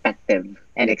dramatically effective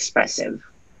and expressive.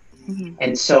 Mm-hmm.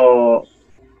 And so,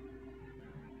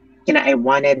 I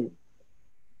wanted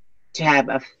to have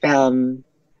a film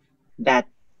that,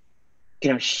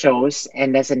 shows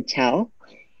and doesn't tell.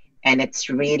 And it's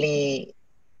really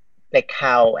like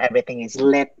how everything is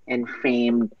lit and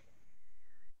framed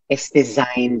is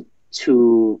designed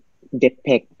to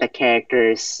depict the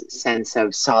character's sense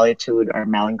of solitude or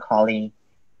melancholy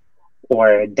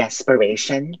or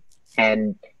desperation.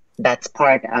 And that's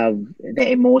part of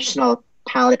the emotional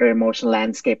palette or emotional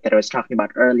landscape that I was talking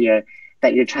about earlier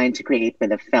that you're trying to create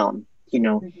with a film.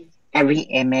 Mm-hmm. Every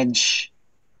image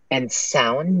and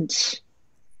sound,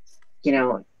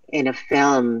 in a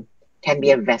film can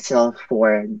be a vessel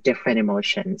for different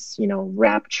emotions,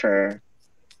 rapture,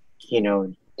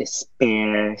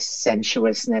 despair,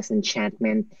 sensuousness,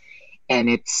 enchantment. And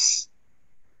it's,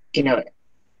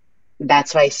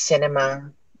 that's why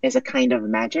cinema is a kind of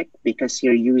magic, because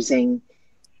you're using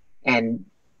and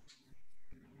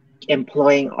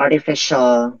employing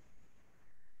artificial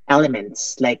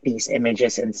elements like these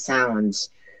images and sounds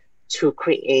to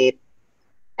create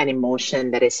an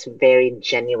emotion that is very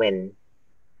genuine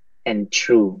and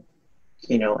true,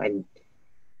 and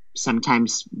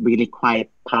sometimes really quite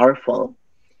powerful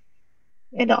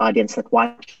in the audience that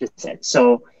watches it.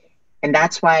 So, and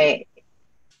that's why,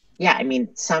 yeah, I mean,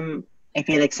 I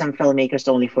feel like some filmmakers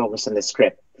only focus on the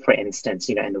script, for instance,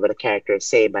 and what the characters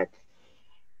say, but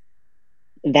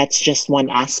that's just one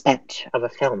aspect of a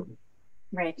film.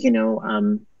 Right.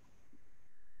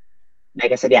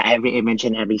 Like I said, yeah, every image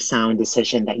and every sound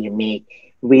decision that you make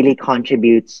really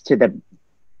contributes to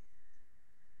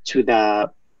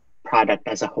the product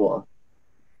as a whole.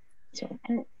 So.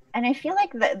 And I feel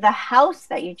like the house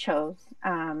that you chose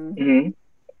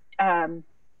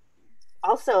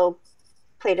also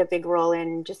played a big role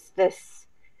in just this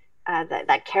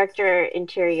that character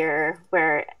interior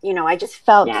where I just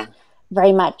felt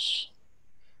very much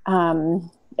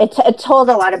it told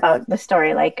a lot about the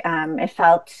story. Like it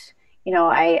felt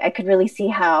I could really see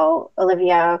how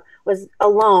Olivia was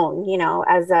alone,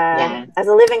 as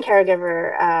a living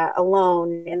caregiver,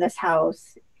 alone in this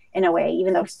house in a way,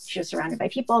 even though she was surrounded by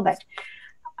people. But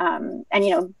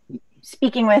and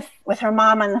speaking with her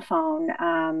mom on the phone,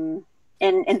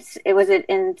 and it was it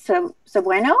in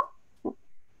Cebuano.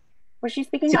 Was she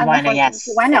speaking on the phone? Yes.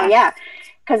 Cebuano, yeah.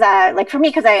 Because like for me,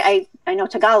 because I know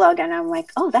Tagalog, and I'm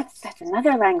like, oh, that's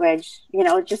another language.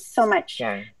 Just so much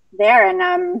there. And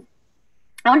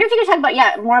I wonder if you could talk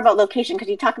about more about location, because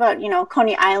you talk about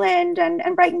Coney Island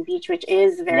and Brighton Beach, which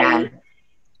is very.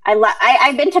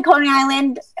 I've been to Coney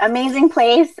Island, amazing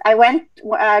place. I went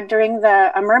during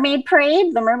the mermaid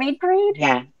parade. The mermaid parade.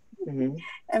 Yeah.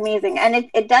 Amazing, and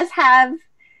it does have.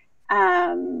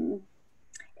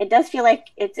 It does feel like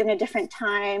it's in a different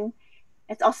time.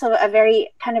 It's also a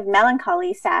very kind of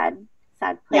melancholy, sad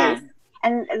place,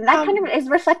 and that kind of is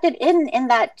reflected in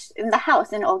the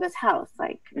house, in Olga's house,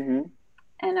 like.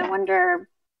 And I wonder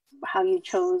how you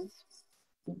chose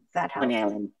that house. Coney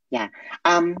Island, yeah.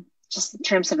 Just in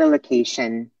terms of the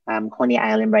location, Coney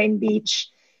Island, Brighton Beach.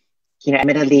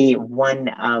 Admittedly, one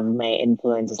of my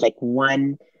influences, like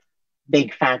one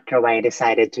big factor why I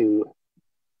decided to,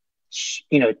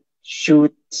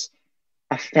 shoot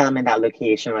a film in that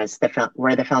location was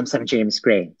were the films of James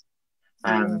Gray.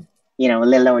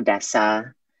 Little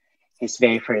Odessa, his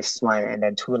very first one, and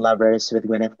then Two Lovers with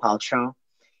Gwyneth Paltrow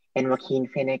and Joaquin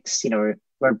Phoenix,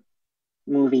 were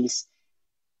movies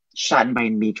shot in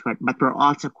Brighton Beach, but were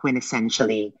also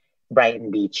quintessentially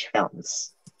Brighton Beach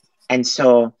films. And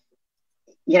so,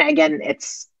 again,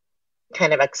 it's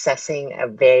kind of accessing a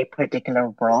very particular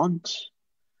world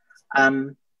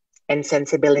and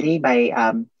sensibility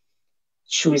by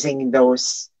choosing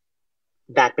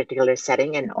that particular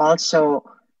setting. And also,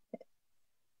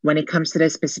 when it comes to the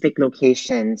specific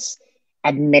locations,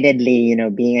 admittedly,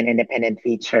 being an independent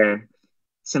feature,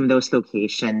 some of those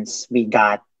locations we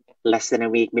got less than a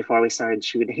week before we started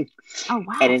shooting. Oh,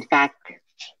 wow. And in fact,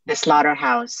 the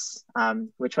slaughterhouse,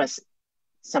 which was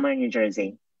somewhere in New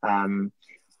Jersey,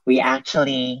 we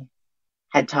actually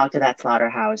had talked to that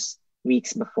slaughterhouse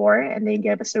weeks before, and they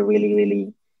gave us a really,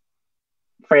 really,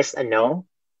 first a no,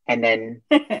 and then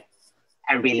a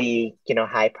really,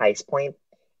 high price point.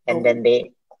 And then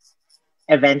they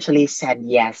eventually said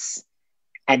yes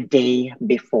a day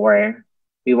before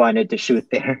we wanted to shoot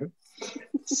there.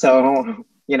 So,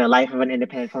 life of an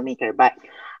independent filmmaker. But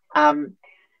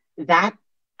that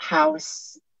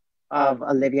house of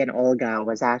Olivia and Olga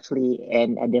was actually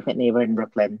in a different neighborhood in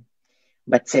Brooklyn.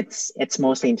 But it's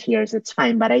mostly interiors, it's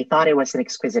fine. But I thought it was an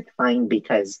exquisite find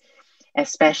because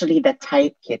especially the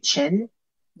tight kitchen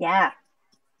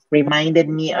reminded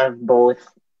me of both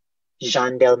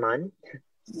Jean Delmont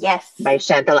by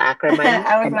Chantal Ackerman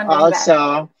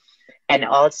and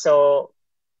also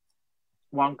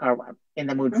Wonka in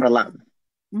the Mood for Love,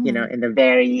 in the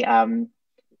very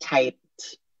tight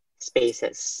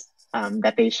spaces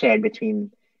that they shared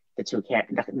between the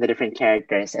different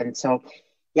characters. And so,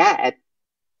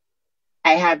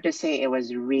 I have to say it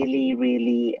was really,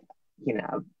 really,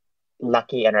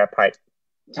 lucky on our part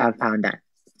to have found that.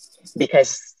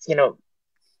 Because,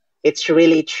 it's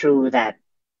really true that,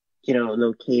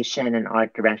 location and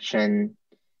art direction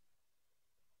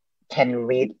can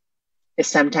read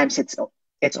sometimes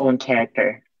its own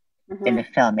character in the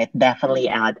film. It definitely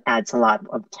adds a lot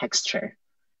of texture.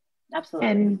 Absolutely.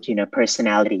 And,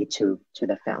 personality to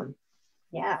the film.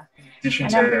 Yeah. In addition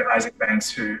to Isaac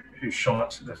Banks, who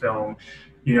shot the film,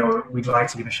 we'd like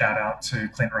to give a shout out to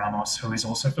Clint Ramos, who is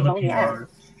also Filipino.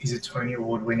 He's a Tony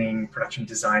Award-winning production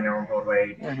designer on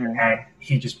Broadway, and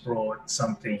he just brought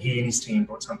something. He and his team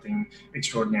brought something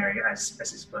extraordinary, as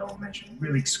Isabel mentioned,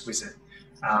 really exquisite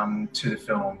to the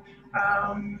film.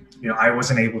 You know, I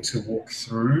wasn't able to walk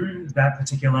through that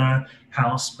particular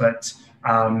house, but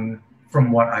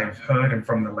from what I've heard and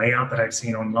from the layout that I've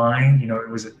seen online, you know, it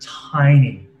was a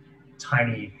tiny,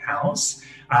 tiny house,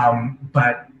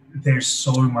 but there's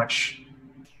so much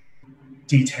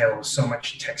detail, so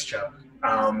much texture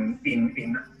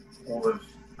in all of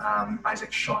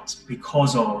Isaac's shots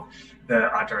because of the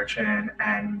art direction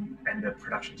and the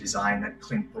production design that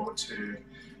Clint brought to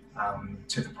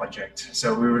the project.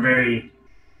 So we were very,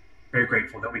 very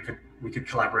grateful that we could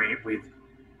collaborate with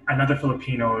another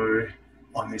Filipino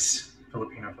on this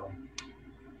Filipino film.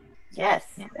 Yes,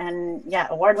 and yeah,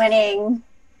 award-winning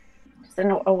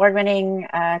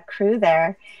crew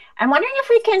there. I'm wondering if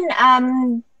we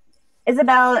can,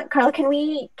 Isabel, Carlo, can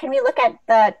we look at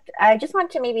that? I just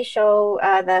want to maybe show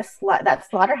that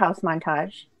slaughterhouse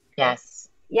montage. Yes.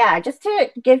 Yeah, just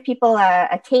to give people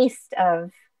a taste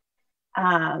of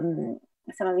some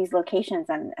of these locations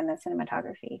and the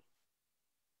cinematography.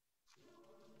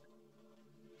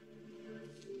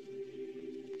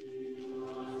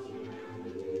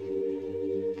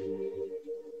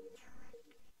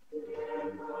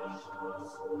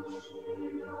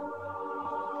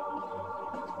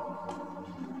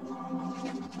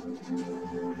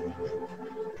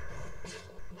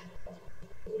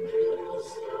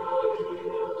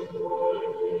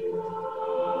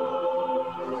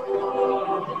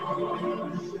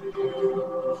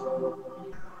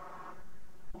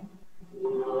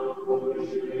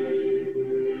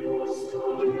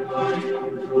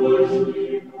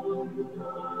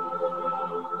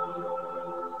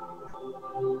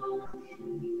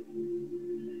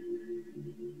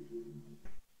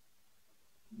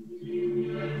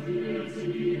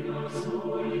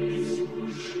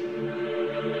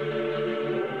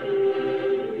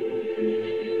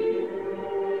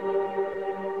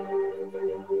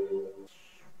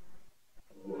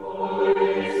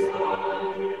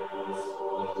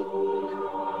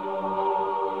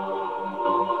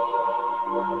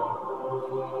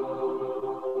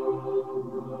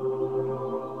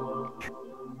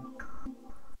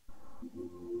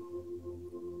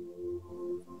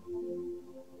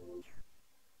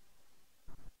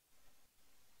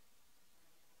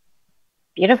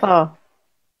 Beautiful.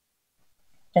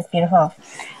 Just beautiful.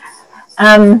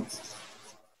 So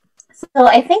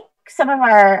I think some of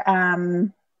our,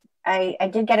 I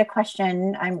did get a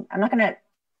question. I'm not going to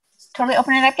totally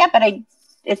open it up yet, but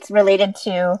it's related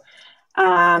to,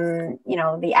 you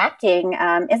know, the acting.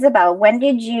 Isabel, when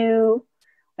did you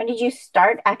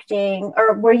start acting,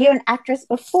 or were you an actress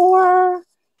before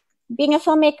being a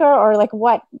filmmaker, or like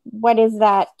what is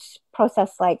that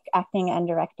process like, acting and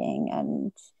directing?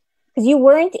 And because you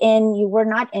were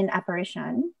not in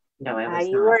Apparition. No, I was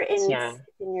you not. were in Yeah.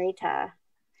 Senorita.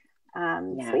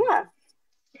 Yeah. So yeah.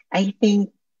 I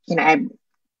think, you know,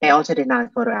 I also did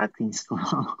not go to acting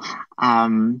school.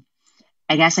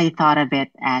 I guess I thought of it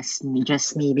as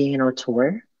just me being an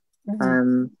auteur,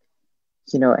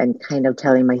 you know, and kind of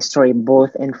telling my story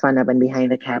both in front of and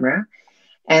behind the camera.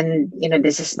 And, you know,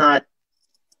 this is not,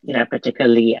 you know,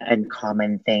 particularly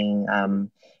uncommon thing.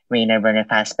 Rainer Werner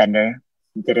Fassbender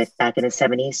did it back in the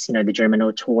 70s, you know, the German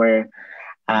auteur,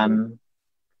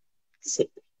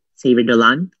 Xavier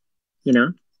Dolan, you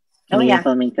know, Canadian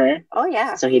filmmaker. Oh,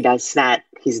 yeah. So he does that.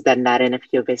 He's done that in a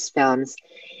few of his films.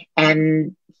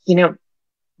 And, you know,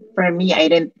 for me, I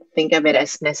didn't think of it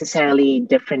as necessarily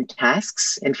different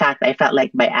tasks. In fact, I felt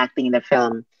like by acting in the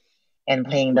film and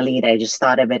playing the lead, I just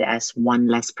thought of it as one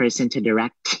less person to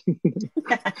direct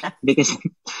because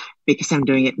I'm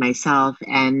doing it myself.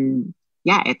 And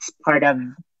yeah, it's part of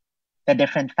the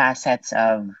different facets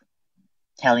of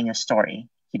telling a story.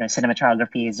 You know,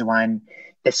 cinematography is one,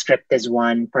 the script is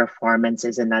one, performance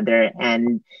is another.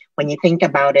 And when you think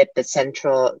about it, the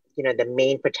central, you know, the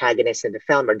main protagonist of the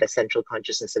film, or the central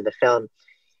consciousness of the film,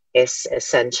 is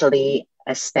essentially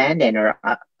a stand-in or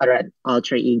an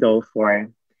alter ego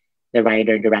for the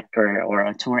writer, director, or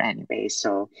auteur anyway.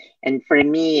 So, and for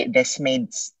me,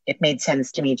 it made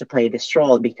sense to me to play this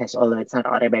role because although it's not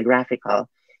autobiographical,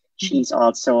 she's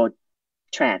also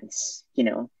trans, you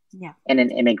know, and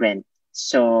an immigrant.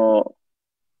 So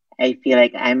I feel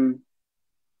like I'm,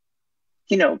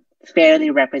 you know, fairly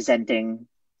representing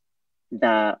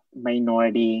the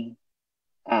minority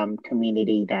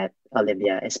community that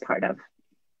Olivia is part of.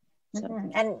 So.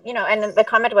 And you know, and the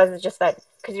comment was just that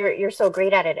because you're so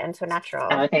great at it and so natural.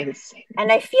 Oh, thanks. And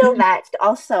I feel that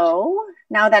also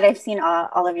now that I've seen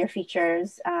all of your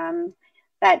features,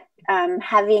 that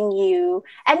having you,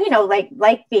 and you know,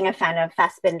 like being a fan of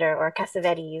Fassbinder or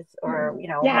Cassavetes or you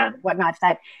know whatnot,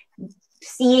 that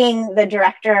seeing the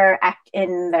director act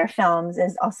in their films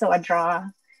is also a draw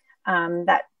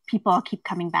that people keep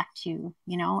coming back to,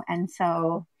 you know. And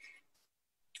so,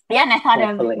 yeah, and I thought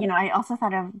Hopefully. of, you know, I also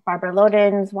thought of Barbara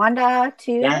Loden's Wanda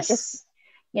too. Yes. Just,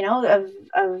 you know,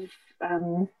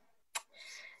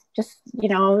 just, you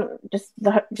know,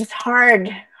 just hard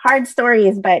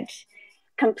stories, but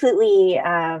completely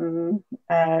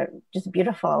just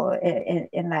beautiful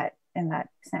in that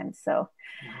sense. So,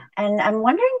 and I'm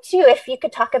wondering too if you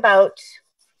could talk about,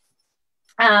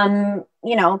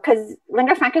 you know, because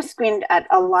Lingua Franca screened at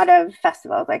a lot of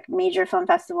festivals, like major film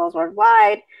festivals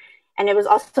worldwide, and it was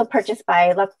also purchased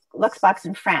by Luxbox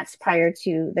in France prior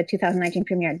to the 2019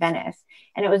 premiere at Venice.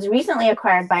 And it was recently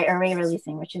acquired by Array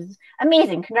Releasing, which is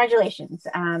amazing. Congratulations,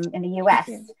 in the US.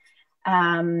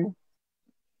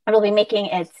 It will be making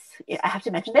its, I have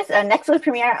to mention this, next week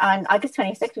premiere on August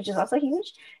 26th, which is also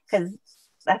huge because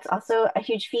that's also a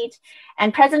huge feat.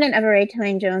 And president of Array,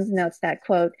 Telaine Jones, notes that,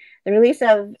 quote, the release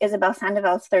of Isabel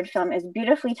Sandoval's third film is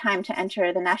beautifully timed to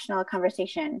enter the national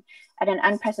conversation at an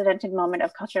unprecedented moment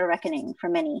of cultural reckoning for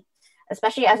many,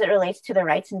 especially as it relates to the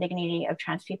rights and dignity of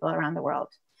trans people around the world.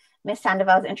 Ms.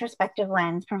 Sandoval's introspective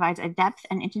lens provides a depth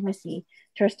and intimacy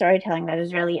to her storytelling that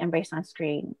is rarely embraced on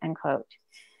screen, end quote.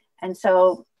 And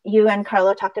so you and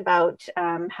Carlo talked about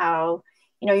how,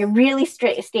 you know, you really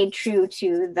stayed true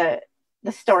to the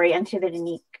story and to the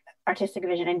unique artistic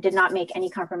vision and did not make any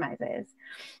compromises.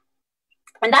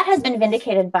 And that has been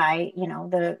vindicated by, you know,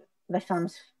 the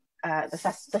film's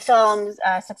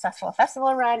successful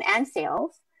festival run and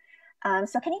sales.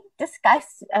 So can you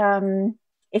discuss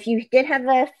if you did have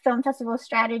a film festival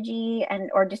strategy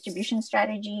or distribution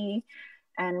strategy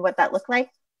and what that looked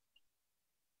like?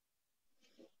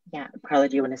 Yeah, Carlo,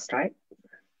 do you want to start?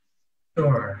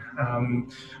 Sure.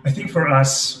 I think for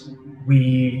us,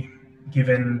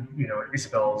 given, you know,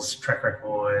 Isabel's track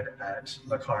record at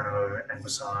Locarno and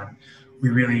Busan, we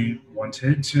really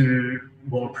wanted to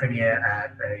world premiere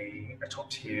at a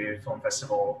top-tier film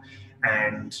festival.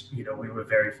 And, you know, we were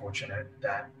very fortunate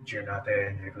that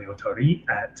Giornate negli Autori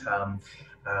at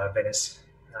Venice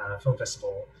Film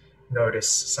Festival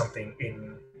noticed something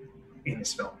in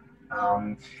this film.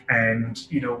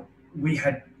 And, you know, we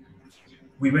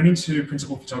went into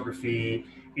principal photography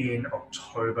in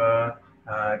October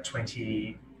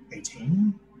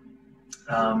 2018,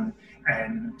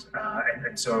 and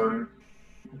so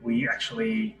we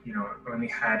actually, you know, only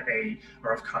had a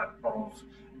rough cut of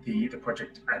the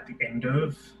project at the end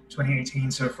of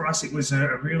 2018. So for us, it was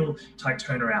a real tight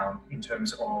turnaround in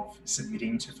terms of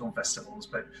submitting to film festivals,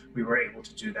 but we were able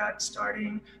to do that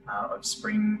starting of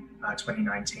spring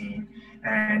 2019.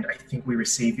 And I think we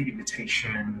received the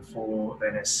invitation for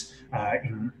Venice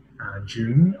in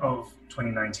June of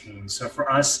 2019. So for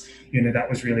us, you know, that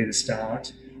was really the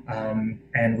start.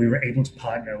 And we were able to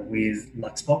partner with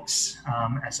Luxbox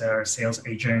as our sales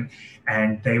agent,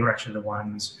 and they were actually the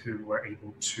ones who were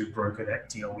able to broker that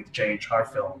deal with JHR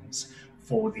Films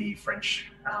for the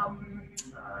French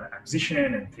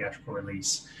acquisition and theatrical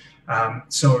release.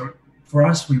 So for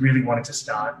us, we really wanted to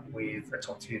start with a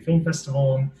top-tier film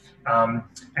festival,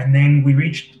 and then we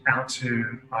reached out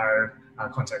to our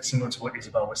contacts, similar to what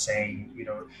Isabel was saying. You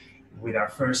know, with our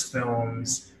first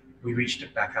films, we reached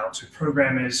it back out to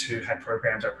programmers who had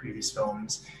programmed our previous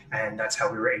films, and that's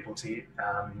how we were able to,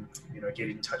 you know, get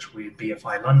in touch with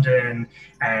BFI London.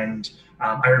 And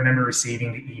I remember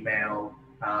receiving the email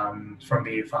from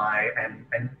BFI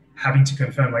and having to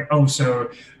confirm, like, oh,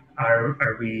 so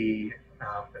are we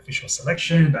official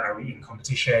selection, but are we in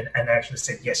competition? And they actually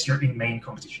said, yes, you're in main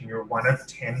competition. You're one of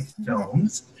 10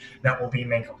 films that will be in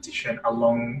main competition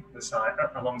alongside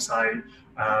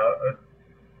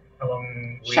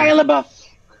along with Shia LaBeouf,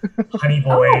 Honey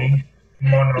Boy,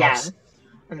 Monarchs,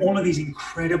 yeah. All of these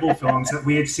incredible films that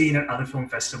we had seen at other film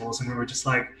festivals, and we were just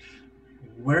like,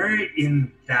 we're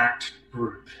in that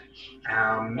group.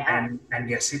 And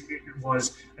yes, it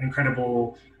was an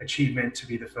incredible achievement to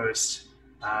be the first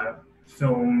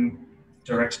film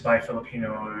directed by a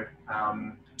Filipino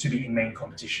to be in main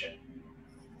competition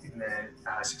in the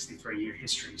 63-year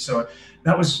history. So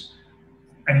that was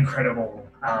an incredible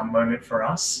moment for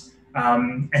us.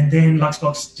 And then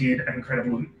Luxbox did an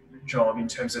incredible job in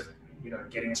terms of, you know,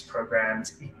 getting us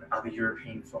programmed in other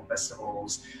European film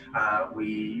festivals.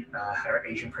 We had our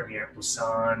Asian premiere at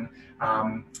Busan,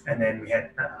 and then we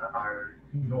had our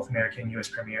North American US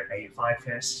premiere at AFI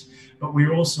Fest. But we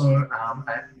were also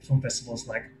at film festivals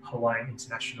like Hawaiian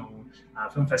International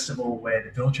Film Festival, where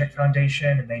the Vilcek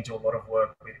Foundation, and they do a lot of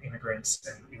work with immigrants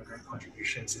and immigrant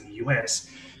contributions in the US.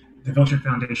 the Viltrek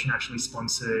Foundation actually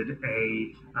sponsored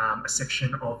a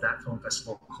section of that film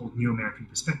festival called New American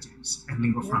Perspectives, and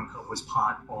Lingua Franca was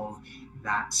part of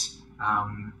that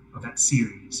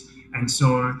series. And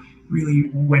so really,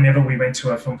 whenever we went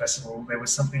to a film festival, there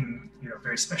was something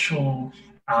very special,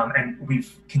 and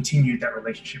we've continued that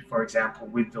relationship, for example,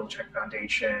 with Viltrek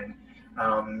Foundation,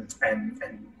 and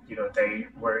they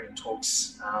were in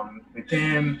talks with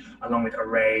them, along with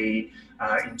Array,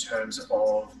 in terms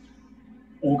of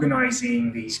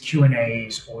organizing these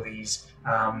Q&As or these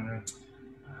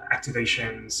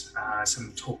activations,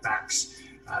 some talkbacks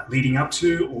leading up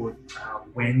to or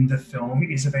when the film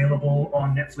is available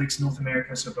on Netflix North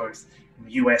America, so both in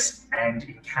the US and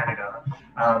in Canada,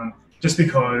 just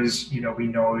because we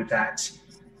know that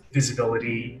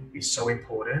visibility is so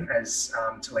important, as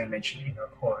Tulane mentioned in her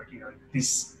quote.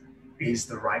 This is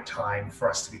the right time for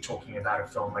us to be talking about a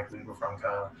film like Lingua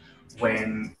Franca,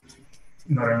 when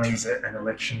not only is it an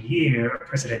election year, a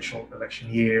presidential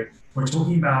election year, we're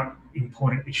talking about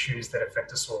important issues that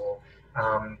affect us all,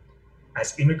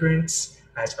 as immigrants,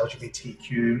 as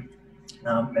LGBTQ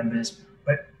members,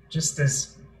 but just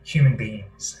as human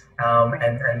beings,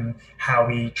 and how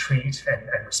we treat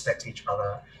and respect each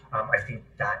other. I think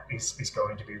that is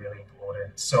going to be really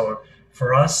important. So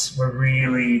for us, we're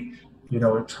really,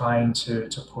 trying to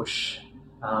push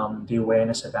the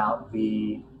awareness about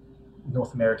the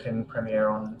North American premiere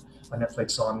on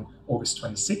Netflix on August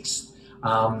 26th.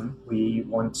 We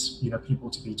want people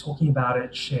to be talking about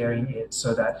it, sharing it,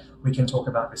 so that we can talk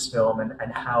about this film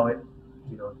and how it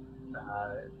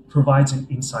provides an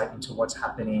insight into what's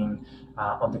happening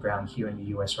on the ground here in the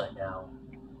US right now.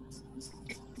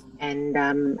 And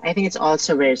I think it's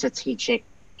also very strategic,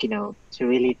 to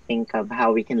really think of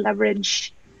how we can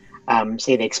leverage,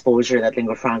 say, the exposure that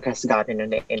Lingua Franca has gotten in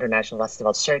the international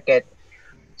festival circuit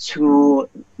to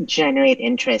generate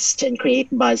interest and create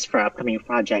buzz for our upcoming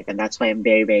project. And that's why I'm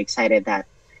very, very excited that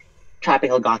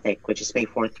Tropical Gothic, which is my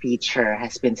fourth feature,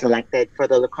 has been selected for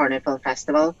the Locarno Film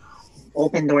Festival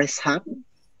Open Doors Hub,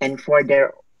 and for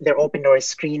their Open Doors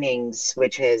screenings,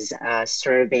 which is a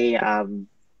survey of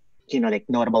like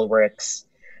notable works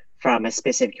from a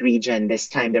specific region. This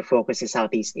time their focus is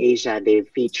Southeast Asia. They've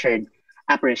featured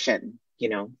Apparition,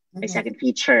 my second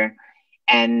feature.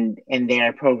 And in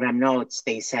their program notes,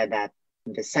 they said that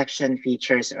the section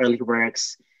features early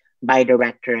works by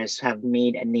directors who have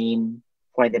made a name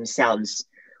for themselves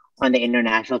on the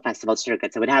international festival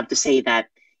circuits. I would have to say that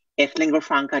if Lingua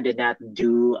Franca did not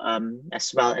do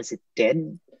as well as it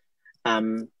did,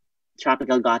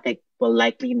 Tropical Gothic will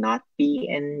likely not be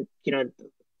in,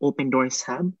 Open Doors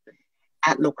Hub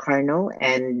at Locarno.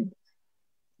 And,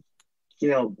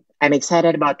 I'm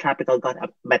excited about Tropical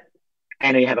Gothic, but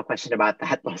I know you have a question about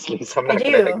that, Leslie, so I'm not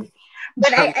going to jump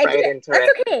right into it.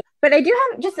 That's okay. But I do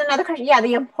have just another question. Yeah,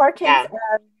 the importance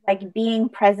of like being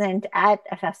present at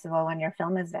a festival when your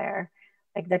film is there.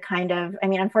 Like the kind of,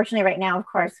 unfortunately right now, of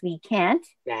course, we can't.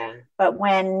 Yeah. But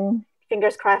when,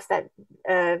 fingers crossed that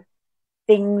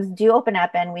things do open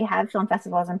up and we have film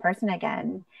festivals in person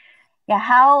again. Yeah,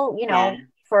 how,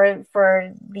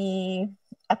 for the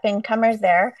up-and-comers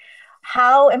there,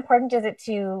 how important is it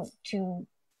to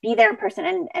be there in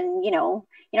person and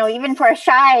even for a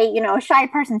shy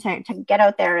person to get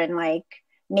out there and like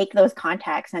make those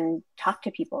contacts and talk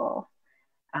to people?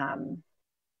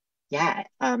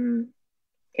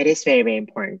 It is very, very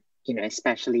important,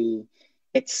 especially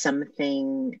it's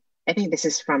something, I think this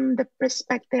is from the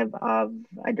perspective of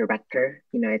a director,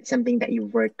 it's something that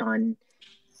you've worked on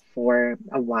for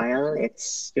a while.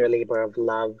 It's your labor of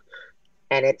love,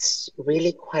 and it's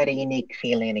really quite a unique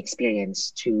feeling and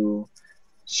experience to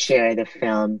share the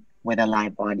film with a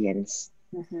live audience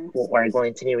who are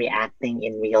going to be reacting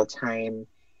in real time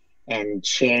and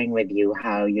sharing with you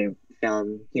how your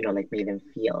film, made them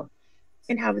feel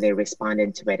and how they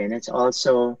responded to it. And it's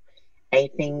also, I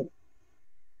think,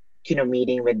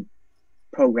 meeting with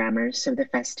programmers of the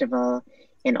festival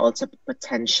and also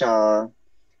potential,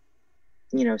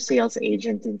 sales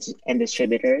agents and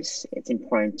distributors. It's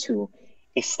important to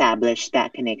establish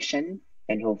that connection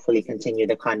and hopefully continue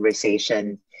the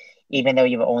conversation, even though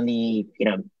you've only,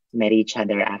 met each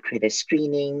other after the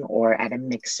screening or at a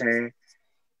mixer.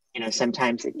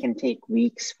 Sometimes it can take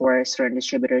weeks for certain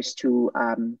distributors to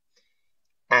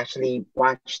actually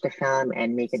watch the film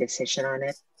and make a decision on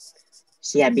it.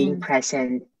 So being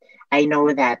present. I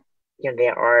know that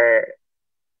there are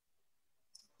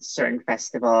certain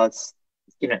festivals,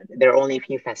 there are only a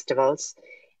few festivals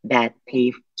that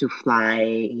pay to fly,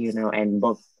 and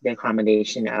book the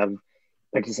accommodation of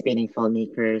participating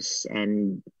filmmakers.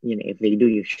 And, if they do,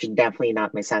 you should definitely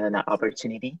not miss out on that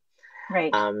opportunity.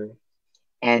 Right.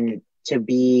 And to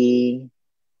be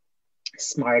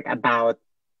smart about,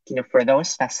 for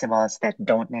those festivals that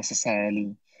don't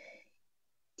necessarily,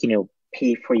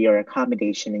 pay for your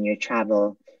accommodation and your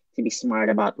travel, to be smart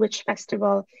about which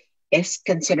festival is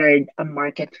considered a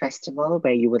market festival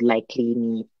where you would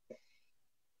likely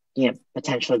meet,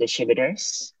 potential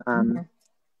distributors.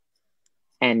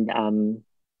 And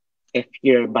if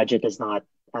your budget is not,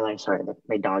 oh, I'm sorry,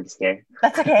 my dog's here.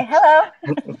 That's okay.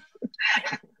 Hello.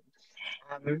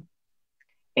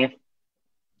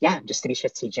 Just to be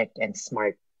strategic and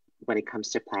smart when it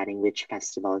comes to planning which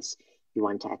festivals you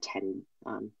want to attend.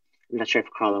 I'm not sure if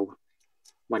Carlo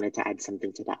wanted to add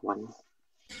something to that one.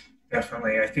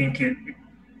 Definitely. I think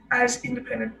as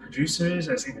independent producers,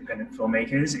 as independent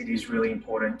filmmakers, it is really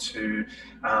important to,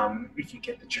 if you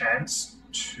get the chance,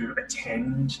 to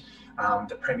attend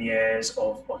the premieres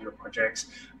of your projects.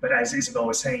 But as Isabel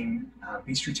was saying,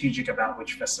 be strategic about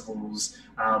which festivals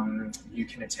you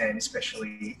can attend,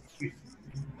 especially if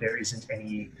there isn't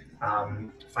any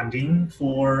funding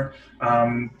for,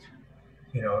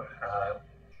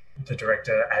 the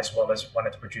director as well as one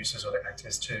of the producers or the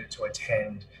actors to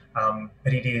attend.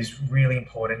 But it is really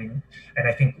important, and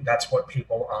I think that's what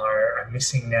people are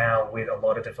missing now with a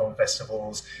lot of the film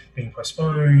festivals being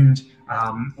postponed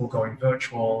or going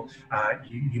virtual.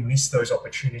 You miss those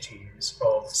opportunities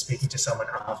of speaking to someone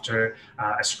after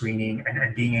a screening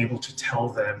and being able to tell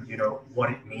them,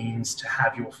 what it means to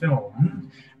have your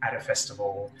film at a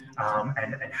festival,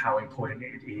 and how important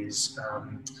it is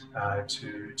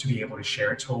to be able to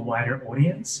share it to a wider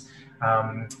audience.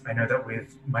 I know that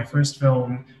with my first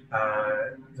film,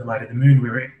 The Light of the Moon,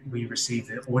 we received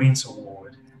the Audience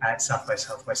Award at South by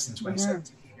Southwest in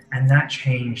 2017. And that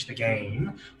changed the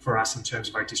game for us in terms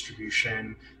of our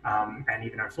distribution and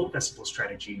even our film festival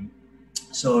strategy.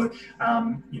 So,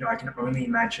 I can only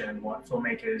imagine what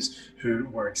filmmakers who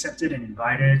were accepted and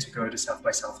invited to go to South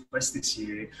by Southwest this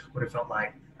year would have felt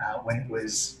like when it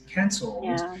was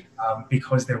cancelled,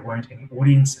 because there weren't any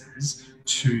audiences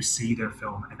to see their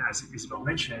film. And as Isabel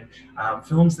mentioned,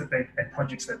 films and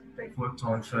projects that they've worked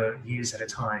on for years at a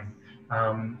time.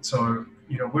 So,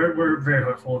 we're very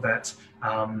hopeful that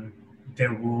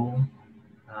there will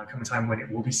come a time when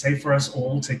it will be safe for us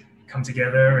all to come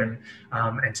together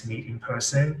and to meet in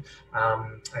person.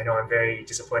 I know I'm very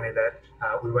disappointed that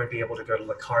we won't be able to go to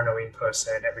Locarno in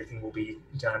person. Everything will be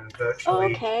done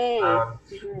virtually. Okay.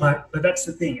 But that's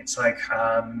the thing. It's like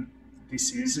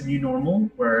this is a new normal.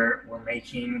 We're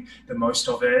making the most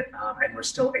of it, and we're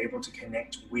still able to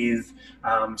connect with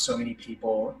so many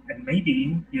people. And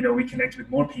maybe we connect with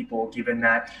more people, given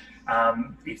that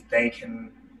if they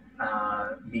can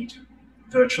meet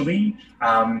virtually,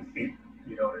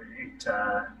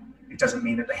 it doesn't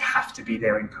mean that they have to be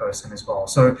there in person as well.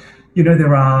 So,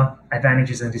 there are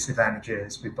advantages and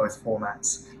disadvantages with both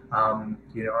formats.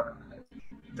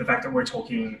 The fact that we're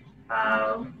talking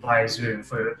via Zoom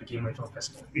for the Gimli Film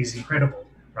Festival is incredible,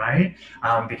 right?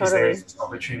 Because there's this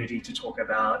opportunity to talk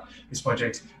about this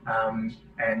project,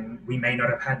 and we may not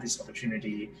have had this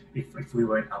opportunity if we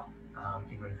weren't up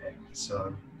in Winnipeg.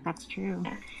 So that's true.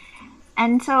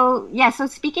 And so, so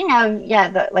speaking of,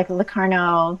 the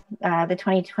Locarno, the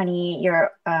 2020,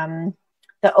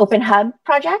 the Open Hub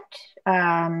project,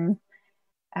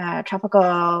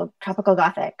 Tropical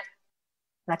Gothic,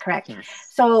 is that correct? Yes.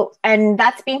 So, and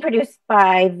that's being produced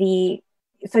by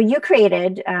so you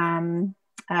created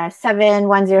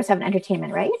 7107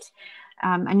 Entertainment, right?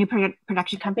 A new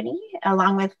production company,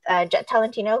 along with Jet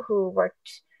Talentino, who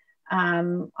worked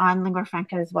on Lingua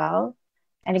Franca as well.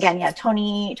 And again,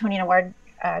 Tony Award,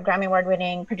 Grammy Award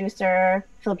winning producer,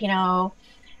 Filipino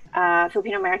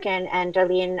American, and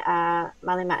Darlene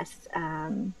Malimas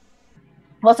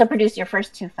also produced your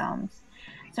first two films.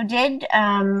 So did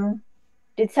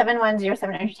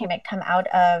 7107 Entertainment come out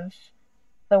of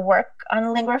the work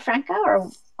on Lingua Franca,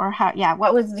 or how? Yeah,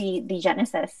 what was the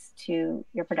genesis to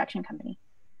your production company?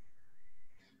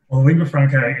 Well, Lingua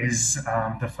Franca is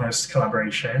the first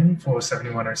collaboration for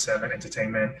 7107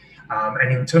 Entertainment.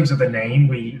 And in terms of the name,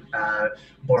 we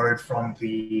borrowed from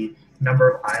the number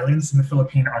of islands in the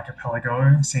Philippine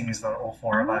archipelago, seeing as though all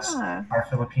four of us are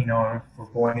Filipino, were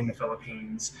born in the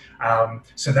Philippines.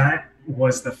 So that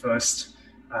was the first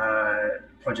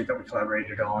project that we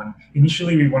collaborated on.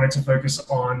 Initially, we wanted to focus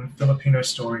on Filipino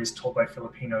stories told by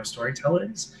Filipino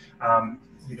storytellers.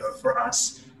 For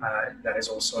us, that has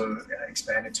also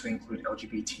expanded to include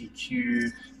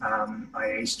LGBTQ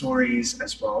IA stories,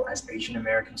 as well as Asian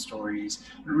American stories.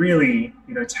 Really,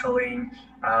 telling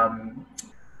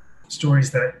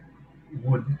stories that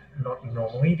would not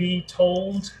normally be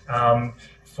told,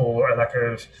 for a lack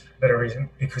of better reason,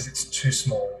 because it's too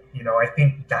small. I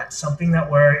think that's something that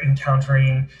we're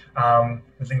encountering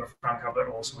with Lingua Franca, but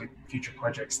also with future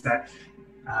projects, that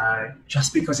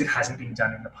just because it hasn't been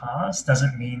done in the past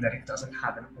doesn't mean that it doesn't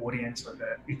have an audience, or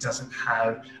that it doesn't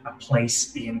have a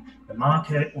place in the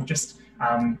market, or just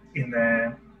in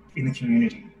the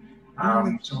community.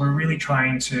 So we're really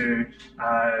trying to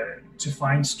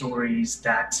find stories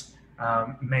that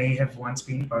may have once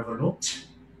been overlooked,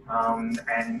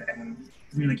 and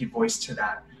really give voice to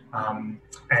that.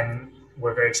 And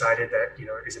we're very excited that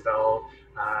Isabel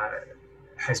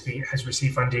has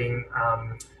received funding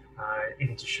in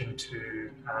addition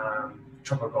to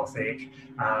Tropical Gothic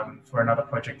for another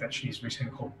project that she's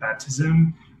recently called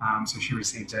Baptism. So she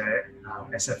received a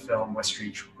SF Film West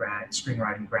Street grant,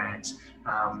 screenwriting grant.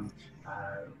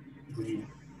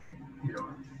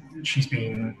 She's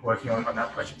been working on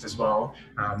that project as well,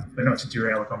 but not to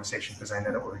derail the conversation, because I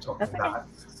know that we're talking about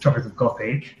Tropical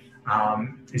Gothic.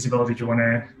 Isabel, did you want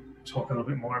to talk a little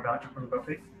bit more about Tropical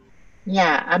Gothic?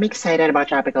 Yeah, I'm excited about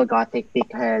Tropical Gothic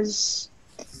because,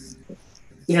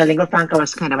 Lingua Franca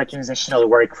was kind of a transitional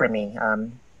work for me.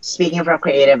 Speaking from a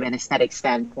creative and aesthetic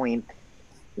standpoint,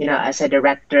 as a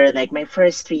director, like my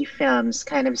first 3 films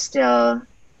kind of still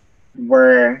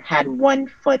had one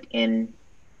foot in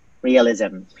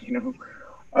realism,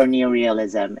 or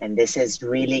neorealism. And this is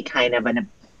really kind of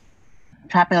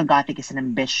Tropical Gothic is an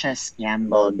ambitious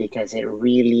gamble, because it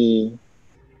really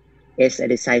is a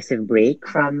decisive break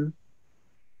from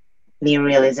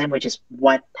neorealism, which is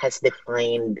what has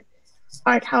defined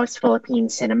art house Philippine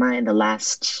cinema in the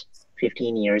last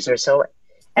 15 years or so,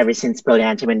 ever since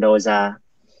Brilliante Mendoza,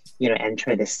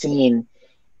 entered the scene.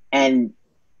 And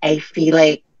I feel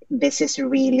like this is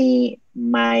really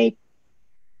my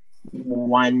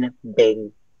one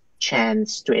big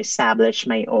chance to establish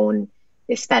my own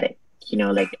aesthetic.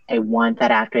 I want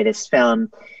that after this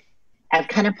film. I've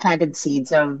kind of planted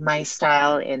seeds of my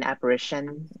style in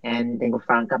Apparition and Lingua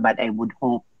Franca, but I would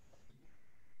hope,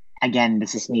 again,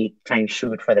 this is me trying to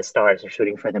shoot for the stars or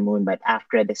shooting for the moon, but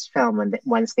after this film,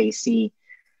 once they see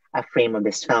a frame of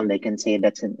this film, they can say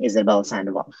that's an Isabel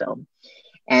Sandoval film.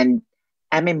 And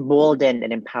I'm emboldened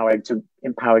and empowered to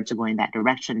go in that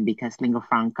direction, because Lingua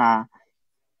Franca,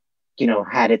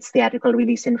 had its theatrical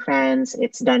release in France.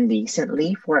 It's done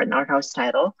decently for an art house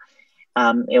title.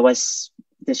 It was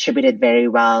distributed very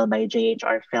well by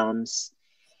JHR Films,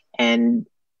 and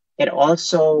it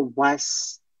also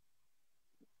was,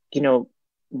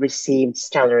 received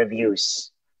stellar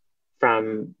reviews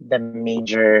from the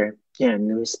major,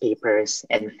 newspapers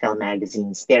and film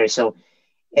magazines there. So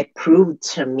it proved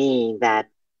to me that,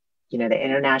 the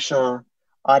international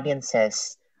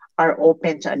audiences are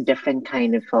open to a different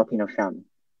kind of Filipino film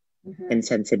and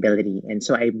sensibility. And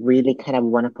so I really kind of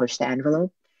want to push the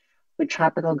envelope with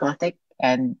Tropical Gothic.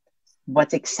 And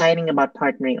what's exciting about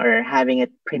partnering or having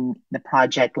the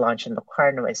project launch in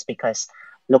Locarno is because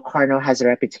Locarno has a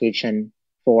reputation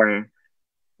for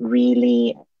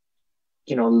really,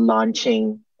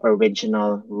 launching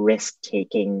original,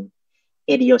 risk-taking,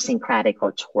 idiosyncratic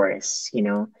auteurs,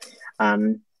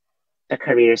 the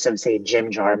careers of, say, Jim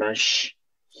Jarmusch,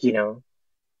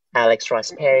 Alex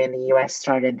Ross Perry in the US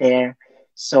started there.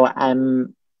 So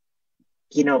I'm,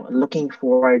 looking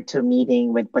forward to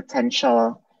meeting with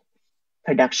potential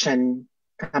production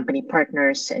company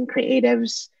partners and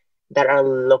creatives that are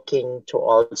looking to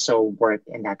also work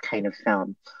in that kind of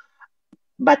film.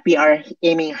 But we are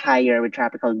aiming higher with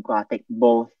Tropical Gothic,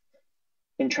 both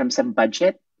in terms of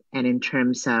budget and in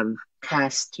terms of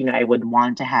cast. I would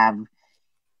want to have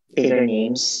bigger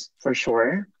names for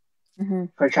sure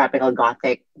for Tropical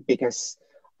Gothic, because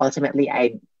ultimately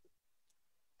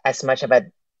as much of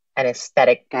an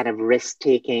aesthetic kind of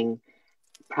risk-taking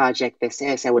project this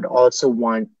is, I would also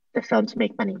want the film to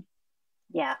make money.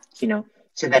 Yeah.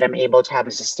 So that I'm able to have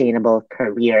a sustainable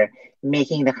career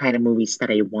making the kind of movies that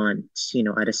I want,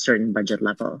 at a certain budget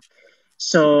level.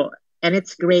 So, and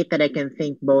it's great that I can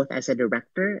think both as a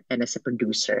director and as a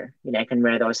producer. I can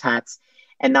wear those hats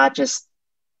and not just,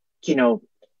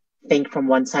 think from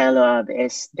one silo of,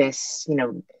 is this,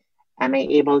 am I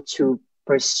able to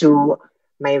pursue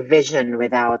my vision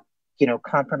without,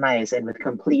 compromise and with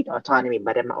complete autonomy?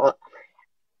 But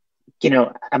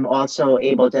I'm also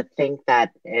able to think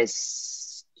that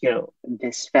is,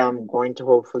 this film going to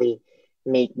hopefully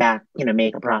make a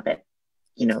profit,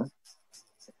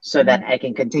 so that I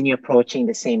can continue approaching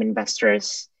the same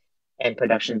investors and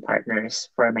production partners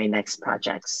for my next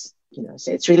projects.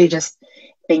 So it's really just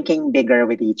thinking bigger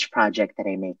with each project that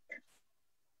I make.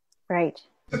 Right.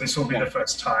 So this will be the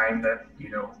first time that,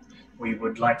 we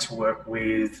would like to work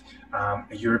with a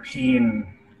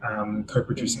European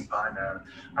co-producing partner.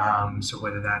 So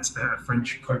whether that's a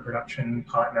French co-production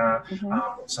partner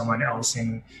or someone else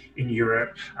in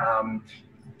Europe,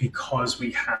 because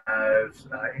we have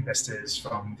investors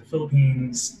from the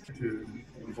Philippines who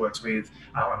we've worked with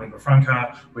on Lingua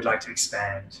Franca, we'd like to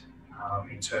expand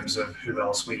in terms of who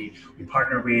else we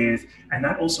partner with. And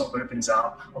that also opens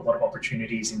up a lot of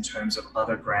opportunities in terms of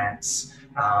other grants,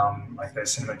 like the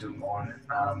Cinema du Monde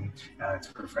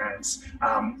through France,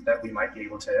 that we might be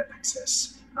able to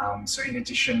access. So in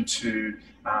addition to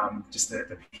just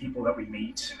the people that we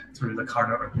meet through the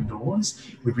CARLO Open Doors,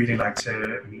 we'd really like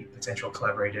to meet potential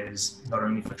collaborators, not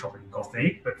only for Tropical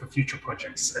Gothic, but for future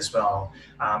projects as well,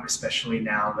 especially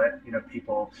now that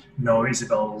people know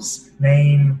Isabel's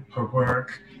name, her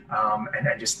work,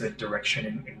 and just the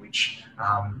direction in which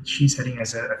she's heading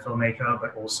as a filmmaker,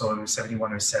 but also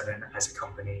 7107 as a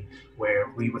company, where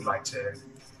we would like to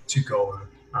go,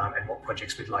 and what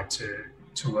projects we'd like to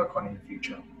work on in the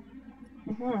future.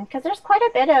 Because there's quite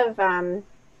a bit of, I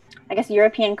guess,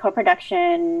 European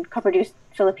co-produced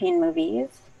Philippine movies,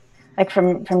 like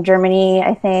from Germany,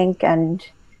 I think, and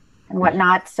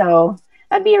whatnot. So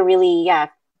that'd be a really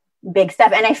big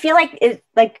step. And I feel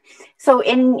like so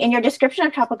in your description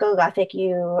of Tropical Gothic,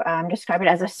 you describe it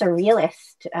as a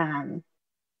surrealist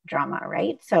drama,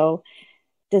 right? So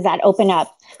does that open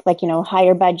up,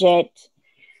 higher budget,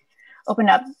 open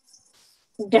up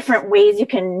different ways you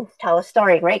can tell a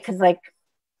story, right? Because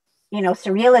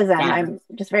surrealism, I'm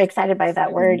just very excited by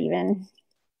that word even.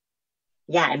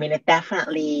 Yeah, I mean, it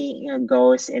definitely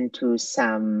goes into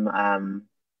some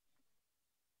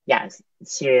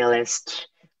surrealist,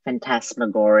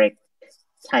 phantasmagoric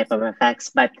type of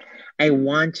effects, but I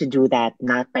want to do that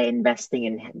not by investing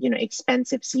in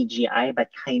expensive CGI, but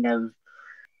kind of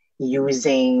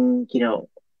using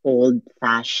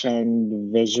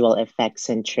old-fashioned visual effects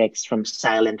and tricks from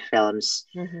silent films,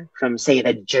 from, say,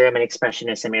 the German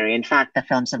Expressionism era. In fact, the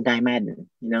films of Guy Madden,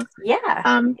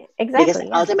 Yeah, exactly. Because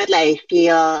ultimately, I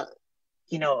feel,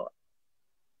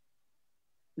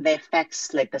 the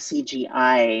effects, like the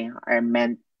CGI, are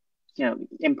meant,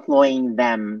 employing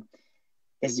them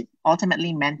is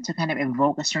ultimately meant to kind of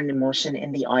evoke a certain emotion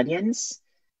in the audience.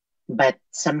 But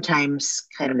sometimes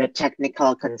kind of the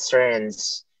technical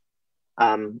concerns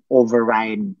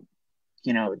override,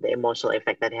 the emotional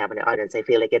effect that they have on the audience. I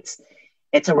feel like it's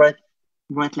a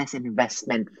worthless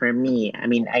investment for me. I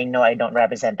mean, I know I don't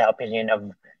represent the opinion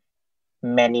of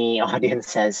many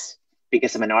audiences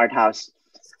because I'm an art house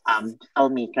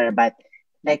filmmaker, but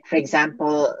for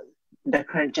example, the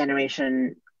current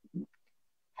generation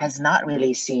has not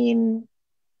really seen,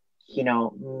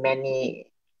 many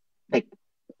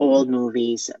old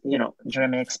movies,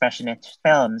 German Expressionist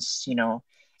films,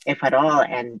 if at all.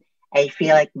 And I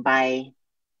feel like by,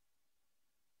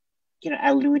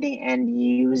 alluding and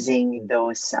using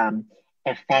those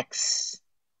effects,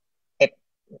 it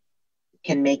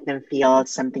can make them feel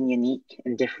something unique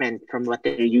and different from what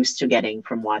they're used to getting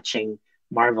from watching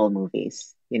Marvel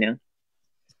movies,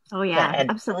 Oh yeah,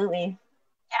 absolutely.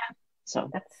 Yeah. So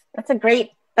that's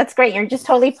great. You're just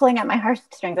totally pulling at my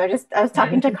heartstrings. I was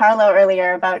talking to CARLO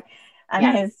earlier about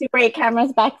his Super 8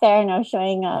 cameras back there, and I was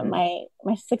showing my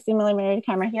 60mm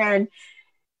camera here, and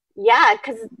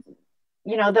because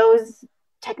those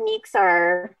techniques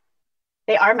are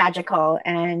magical,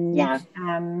 and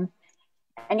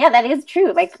that is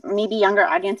true. Like maybe younger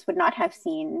audience would not have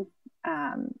seen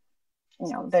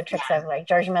the tricks of like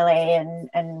Georges Millet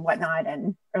and whatnot,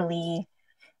 and early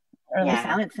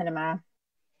silent cinema.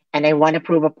 And I want to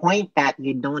prove a point that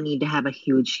you don't need to have a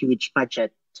huge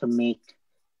budget to make,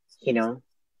 a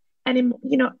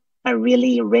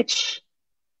really rich,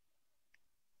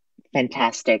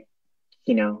 fantastic,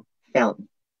 film.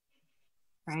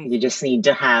 Right. You just need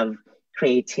to have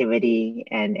creativity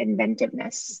and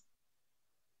inventiveness.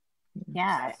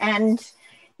 Yeah, and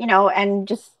and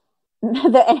just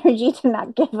the energy to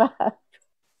not give up.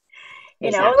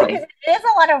 Exactly. Because it is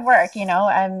a lot of work,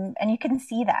 and you can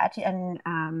see that, and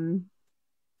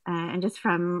just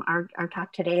from our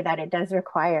talk today, that it does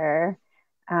require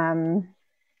a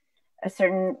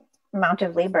certain amount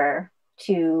of labor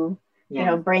to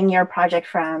bring your project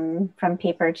from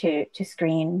paper to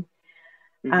screen.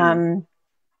 And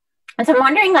so I'm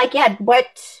wondering,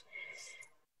 what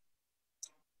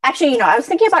actually, I was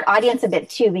thinking about audience a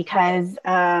bit too, because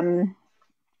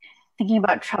thinking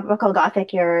about Tropical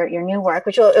Gothic, your new work,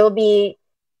 which it will be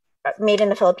made in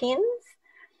the Philippines.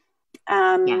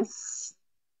 Yes,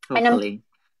 hopefully.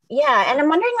 And I'm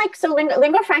wondering, so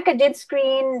Lingua Franca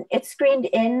screened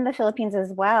in the Philippines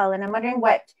as well, and I'm wondering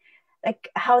what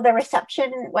the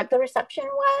reception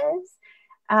was,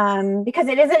 because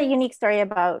it is a unique story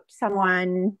about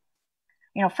someone,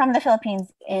 from the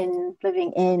Philippines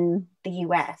living in the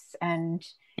US, and,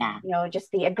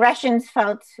 just the aggressions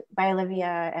felt by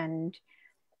Olivia and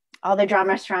all the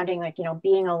drama surrounding, like,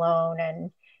 being alone.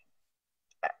 And,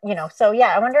 so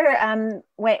yeah, I wonder,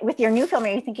 with your new film, are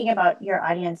you thinking about your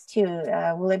audience too?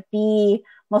 Will it be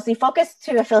mostly focused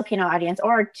to a Filipino audience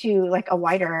or to like a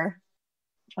wider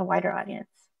audience?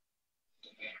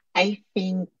 I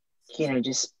think,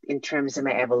 just in terms of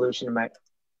my evolution, my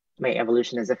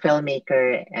evolution as a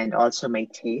filmmaker and also my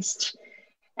taste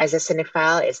as a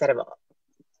cinephile is that I've,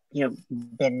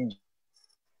 been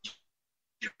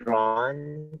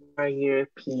drawn for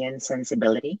European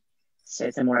sensibility. So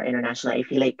it's a more international. I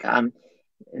feel like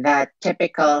that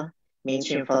typical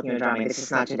mainstream Filipino drama, this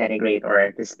is not to denigrate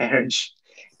or disparage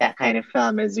that kind of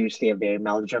film, is usually a very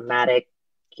melodramatic,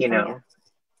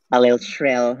 a little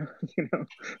shrill,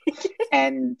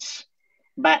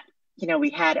 but we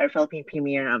had our Philippine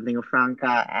premiere of Lingua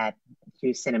Franca at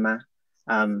Q Cinema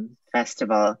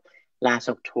Festival last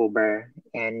October,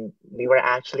 and we were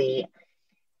actually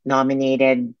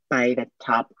nominated by the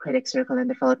top critic circle in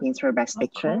the Philippines for Best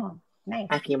Picture. Cool. Nice.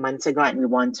 A few months ago, and we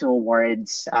won 2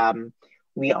 awards.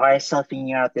 We are still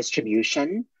figuring out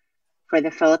distribution for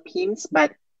the Philippines,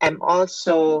 but I'm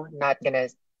also not gonna,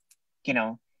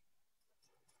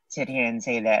 sit here and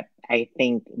say that I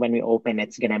think when we open,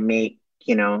 it's gonna make,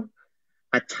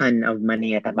 a ton of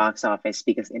money at the box office,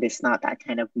 because it is not that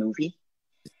kind of movie,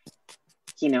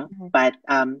 But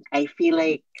I feel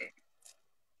like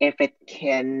if it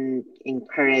can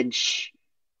encourage,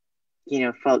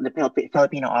 the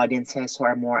Filipino audiences who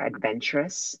are more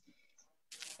adventurous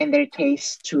in their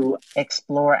taste to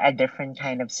explore a different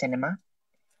kind of cinema,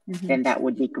 then that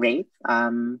would be great.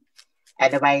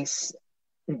 Otherwise,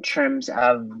 in terms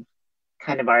of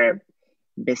kind of our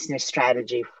business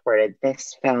strategy for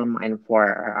this film and for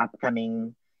our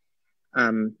upcoming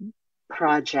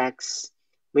projects,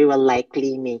 we will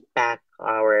likely make back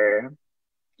our,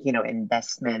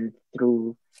 investment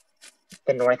through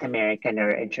the North American or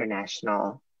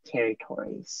international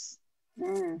territories.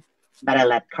 But I'll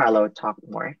let Carlo talk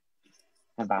more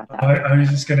about that. I was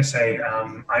just going to say,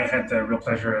 I had the real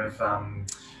pleasure of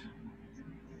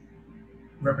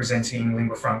representing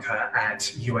Lingua Franca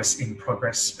at US in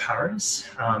Progress Paris.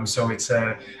 So it's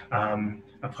a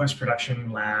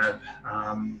post-production lab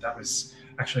that was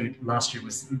actually last year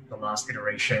was the last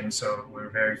iteration. So we're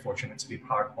very fortunate to be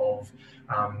part of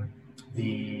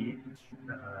the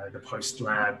post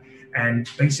lab. And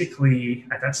basically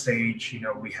at that stage,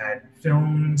 we had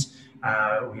filmed,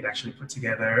 we'd actually put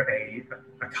together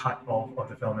a cut of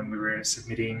the film, and we were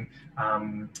submitting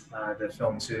the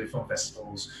film to film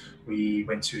festivals. We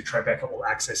went to Tribeca All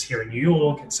Access here in New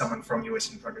York, and someone from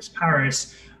US in Progress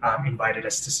Paris invited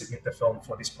us to submit the film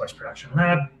for this post-production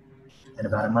lab. And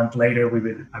about a month later,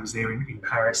 I was there in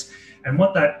Paris. And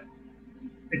what that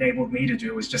enabled me to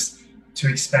do was just to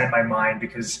expand my mind,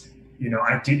 because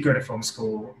I did go to film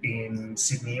school in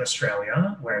Sydney,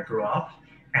 Australia, where I grew up.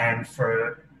 And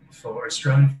for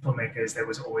Australian filmmakers, there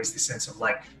was always this sense of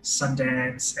like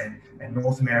Sundance and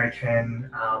North American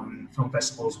film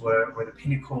festivals were the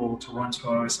pinnacle.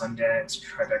 Toronto, Sundance,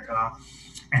 Tribeca.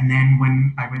 And then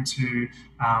when I went to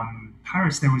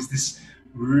Paris, there was this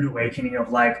rude awakening of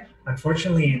like,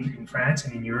 unfortunately in France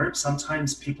and in Europe,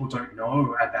 sometimes people don't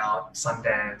know about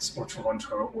Sundance or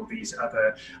Toronto or these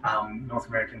other North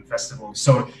American festivals.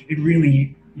 So it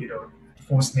really,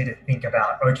 forced me to think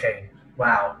about, okay,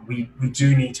 wow, we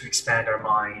do need to expand our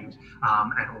mind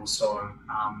and also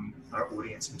our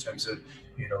audience in terms of,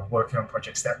 working on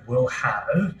projects that will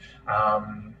have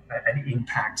an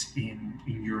impact in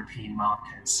European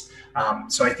markets.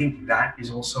 So I think that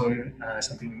is also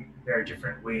something very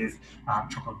different with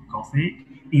Tropical Gothic,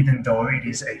 even though it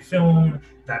is a film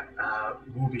that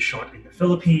will be shot in the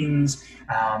Philippines.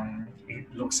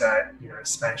 It looks at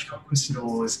Spanish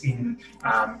conquistadors in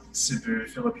Cebu,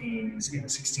 Philippines in the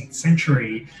 16th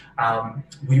century.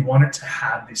 We wanted to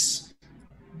have this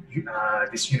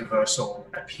universal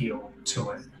appeal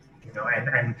to it,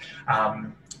 and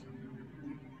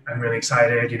I'm really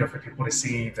excited, for people to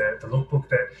see the lookbook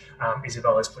that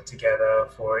Isabel has put together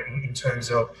in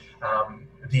terms of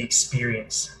the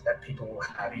experience that people will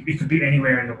have. It could be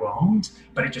anywhere in the world,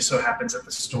 but it just so happens that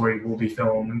the story will be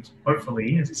filmed,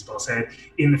 hopefully, as Isabel said,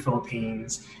 in the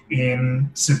Philippines, in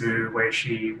Cebu, where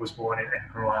she was born and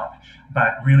grew up.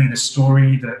 But really the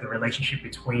story, the relationship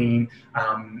between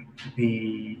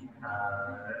the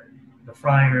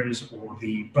friars, or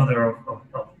the brother of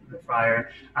the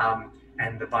friar,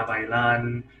 and the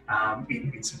Babaylan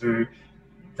in Cebu,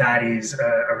 that is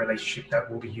a relationship that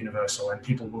will be universal, and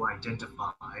people will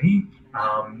identify,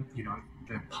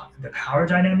 the power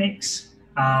dynamics,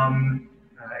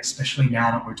 especially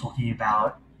now that we're talking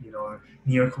about,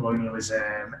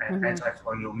 neo-colonialism and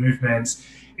anti-colonial movements.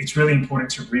 It's really important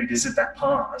to revisit that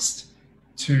past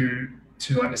to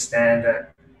understand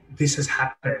that this has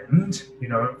happened,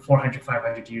 400,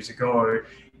 500 years ago,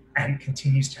 and it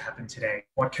continues to happen today.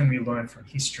 What can we learn from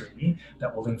history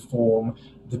that will inform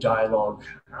the dialogue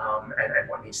and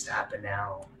what needs to happen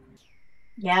now?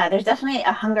 Yeah, there's definitely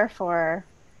a hunger for,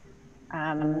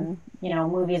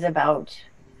 movies about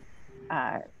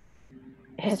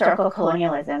historical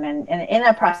colonialism and in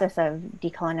a process of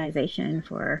decolonization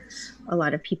for a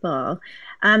lot of people.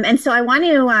 And so I want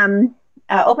to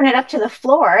open it up to the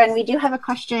floor, and we do have a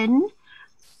question.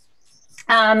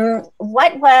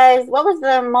 What was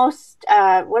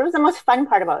the most fun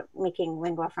part about making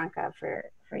Lingua Franca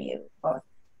for you both?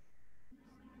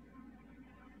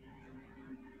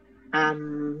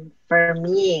 For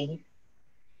me,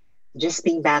 just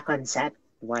being back on set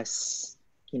was,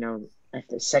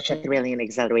 such a thrilling and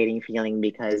exhilarating feeling,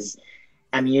 because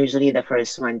I'm usually the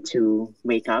first one to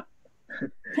wake up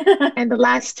and the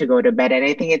last to go to bed. And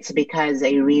I think it's because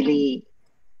I really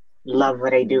love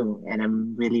what I do, and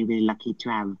I'm really, really lucky to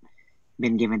have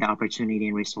been given the opportunity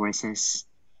and resources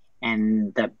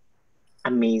and the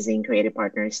amazing creative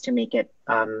partners to make it.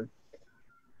 I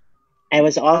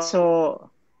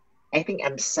think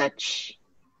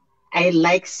I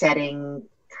like setting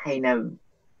kind of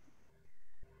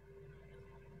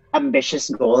ambitious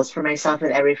goals for myself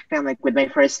with every film. Like with my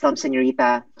first film,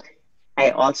 Senorita,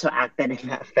 I also acted in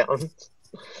that film.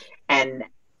 And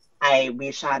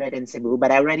we shot it in Cebu,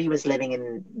 but I already was living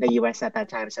in the US at that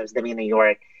time. So I was living in New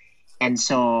York. And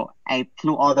so I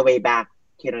flew all the way back,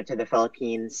 to the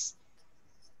Philippines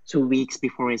 2 weeks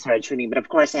before we started shooting. But of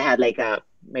course, I had my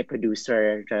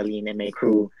producer, Darlene, and my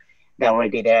crew that were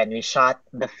there. And we shot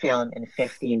the film in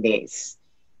 15 days.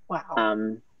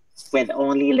 Wow. With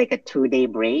only a 2-day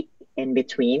break in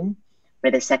between.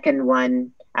 For the second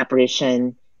one,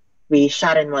 Apparition, we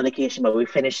shot in one location, but we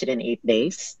finished it in 8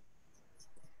 days.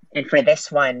 And for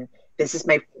this one, this is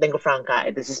my Lingua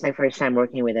Franca. This is my first time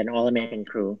working with an all-American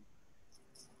crew.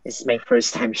 This is my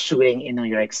first time shooting in New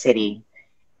York City.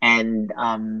 And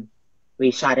we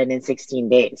shot it in 16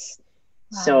 days.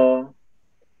 Wow. So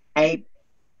I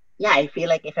feel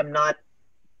like if I'm not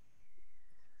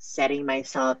setting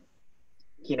myself,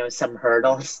 some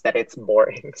hurdles, that it's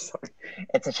boring. So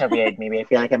it's such a weird, maybe I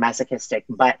feel like I'm masochistic,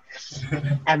 but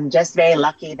I'm just very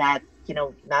lucky that,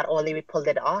 not only we pulled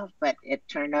it off, but it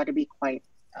turned out to be quite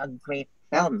a great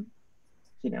film,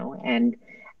 and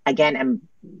again, I'm,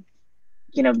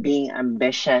 being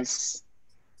ambitious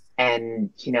and,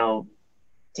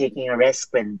 taking a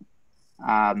risk with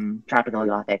Tropical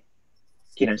Gothic,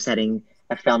 setting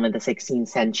a film in the 16th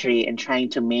century and trying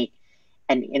to make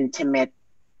an intimate,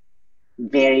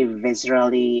 very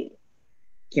visually,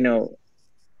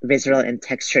 visual and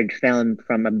textured film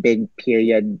from a big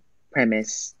period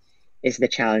premise is the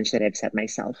challenge that I've set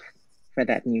myself for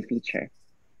that new feature.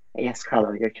 Yes,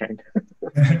 Carlo, your turn.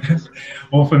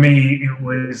 Well, for me, it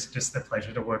was just a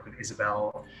pleasure to work with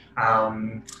Isabel.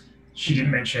 She did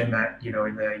mention that, in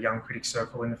the Young Critics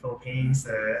Circle in the Philippines,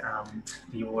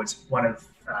 the awards, one of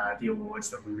the awards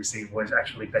that we received was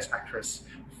actually Best Actress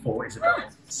for Isabel.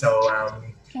 So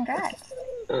congrats.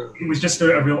 It was just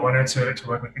a real honor to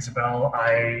work with Isabel.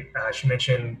 She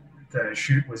mentioned the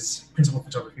shoot was, principal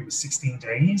photography was 16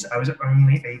 days. I was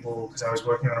only able, because I was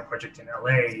working on a project in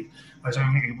LA, I was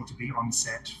only able to be on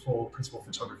set for principal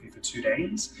photography for 2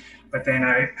 days. But then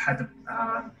I had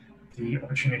the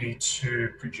opportunity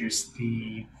to produce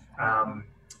the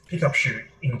pickup shoot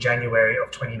in January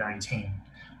of 2019.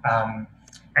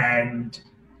 And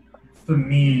for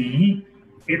me,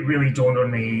 it really dawned on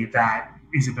me that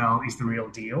Isabel is the real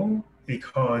deal,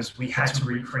 because we had to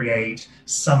recreate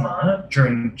summer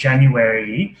during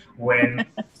January when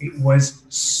it was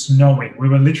snowing. We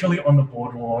were literally on the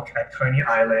boardwalk at Coney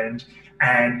Island,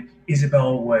 and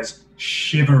Isabel was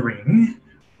shivering.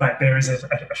 But there is a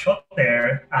shot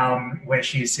there where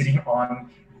she is sitting on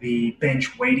the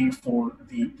bench waiting for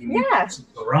the new person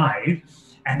to arrive.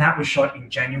 And that was shot in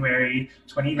January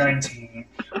 2019.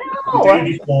 No. The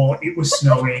day before, it was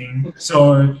snowing.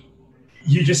 So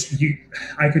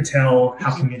I could tell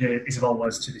how committed Isabel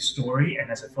was to this story and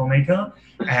as a filmmaker.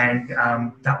 And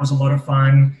that was a lot of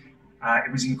fun.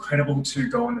 It was incredible to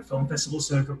go on the film festival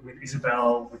circuit with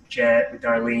Isabel, with Jet, with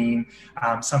Darlene.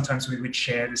 Sometimes we would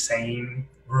share the same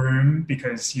room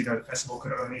because, the festival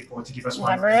could only afford to give us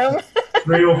one room.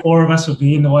 3 or 4 of us would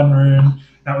be in the one room.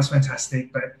 That was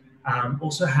fantastic. But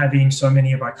Also having so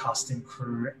many of our cast and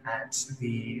crew at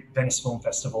the Venice Film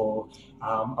Festival.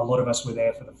 A lot of us were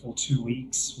there for the full 2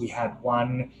 weeks. We had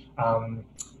one,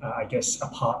 I guess,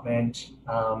 apartment,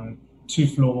 2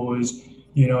 floors,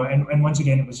 you know, and once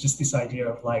again, it was just this idea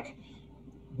of like,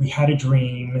 we had a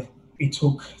dream. It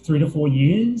took 3 to 4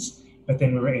 years, but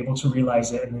then we were able to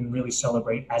realize it and then really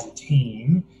celebrate as a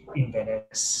team in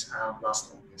Venice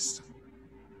last August.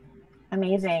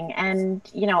 Amazing. And,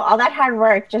 you know, all that hard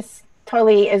work just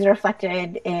totally is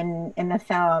reflected in the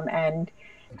film and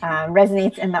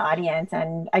resonates in the audience.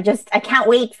 And I can't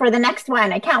wait for the next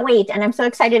one. I can't wait. And I'm so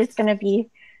excited it's going to be,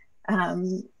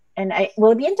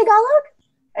 will it be in Tagalog,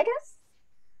 I guess?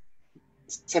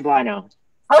 Cebuano.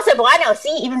 Oh, Cebuano.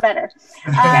 See, even better.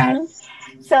 Yes.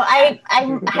 So I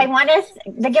want to,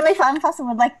 the Gimli Film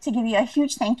Festival would like to give you a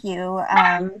huge thank you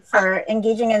for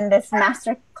engaging in this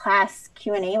masterclass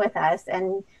Q&A with us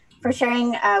and for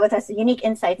sharing with us unique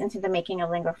insights into the making of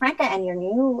Lingua Franca and your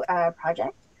new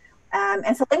project.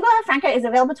 And so Lingua Franca is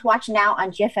available to watch now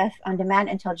on GFF On Demand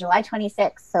until July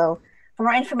 26th. So for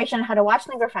more information on how to watch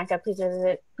Lingua Franca, please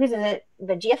visit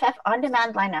the GFF On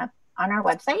Demand lineup on our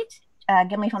website,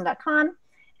 gimlifilm.com,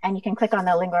 and you can click on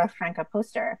the Lingua Franca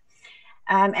poster.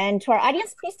 And to our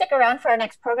audience, please stick around for our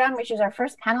next program, which is our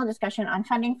first panel discussion on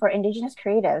funding for Indigenous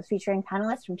creatives, featuring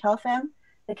panelists from Telefilm,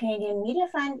 the Canadian Media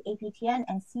Fund, APTN,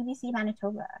 and CBC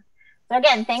Manitoba. So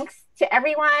again, thanks to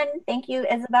everyone. Thank you,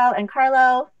 Isabel and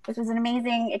Carlo. This was an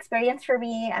amazing experience for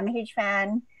me. I'm a huge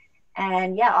fan.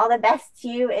 And yeah, all the best to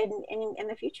you in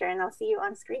the future, and I'll see you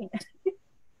on screen.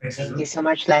 Thank you so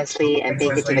much, Leslie, and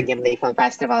thank you to the Gimli Film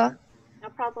Festival. No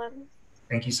problem.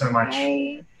 Thank you so much.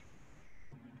 Bye.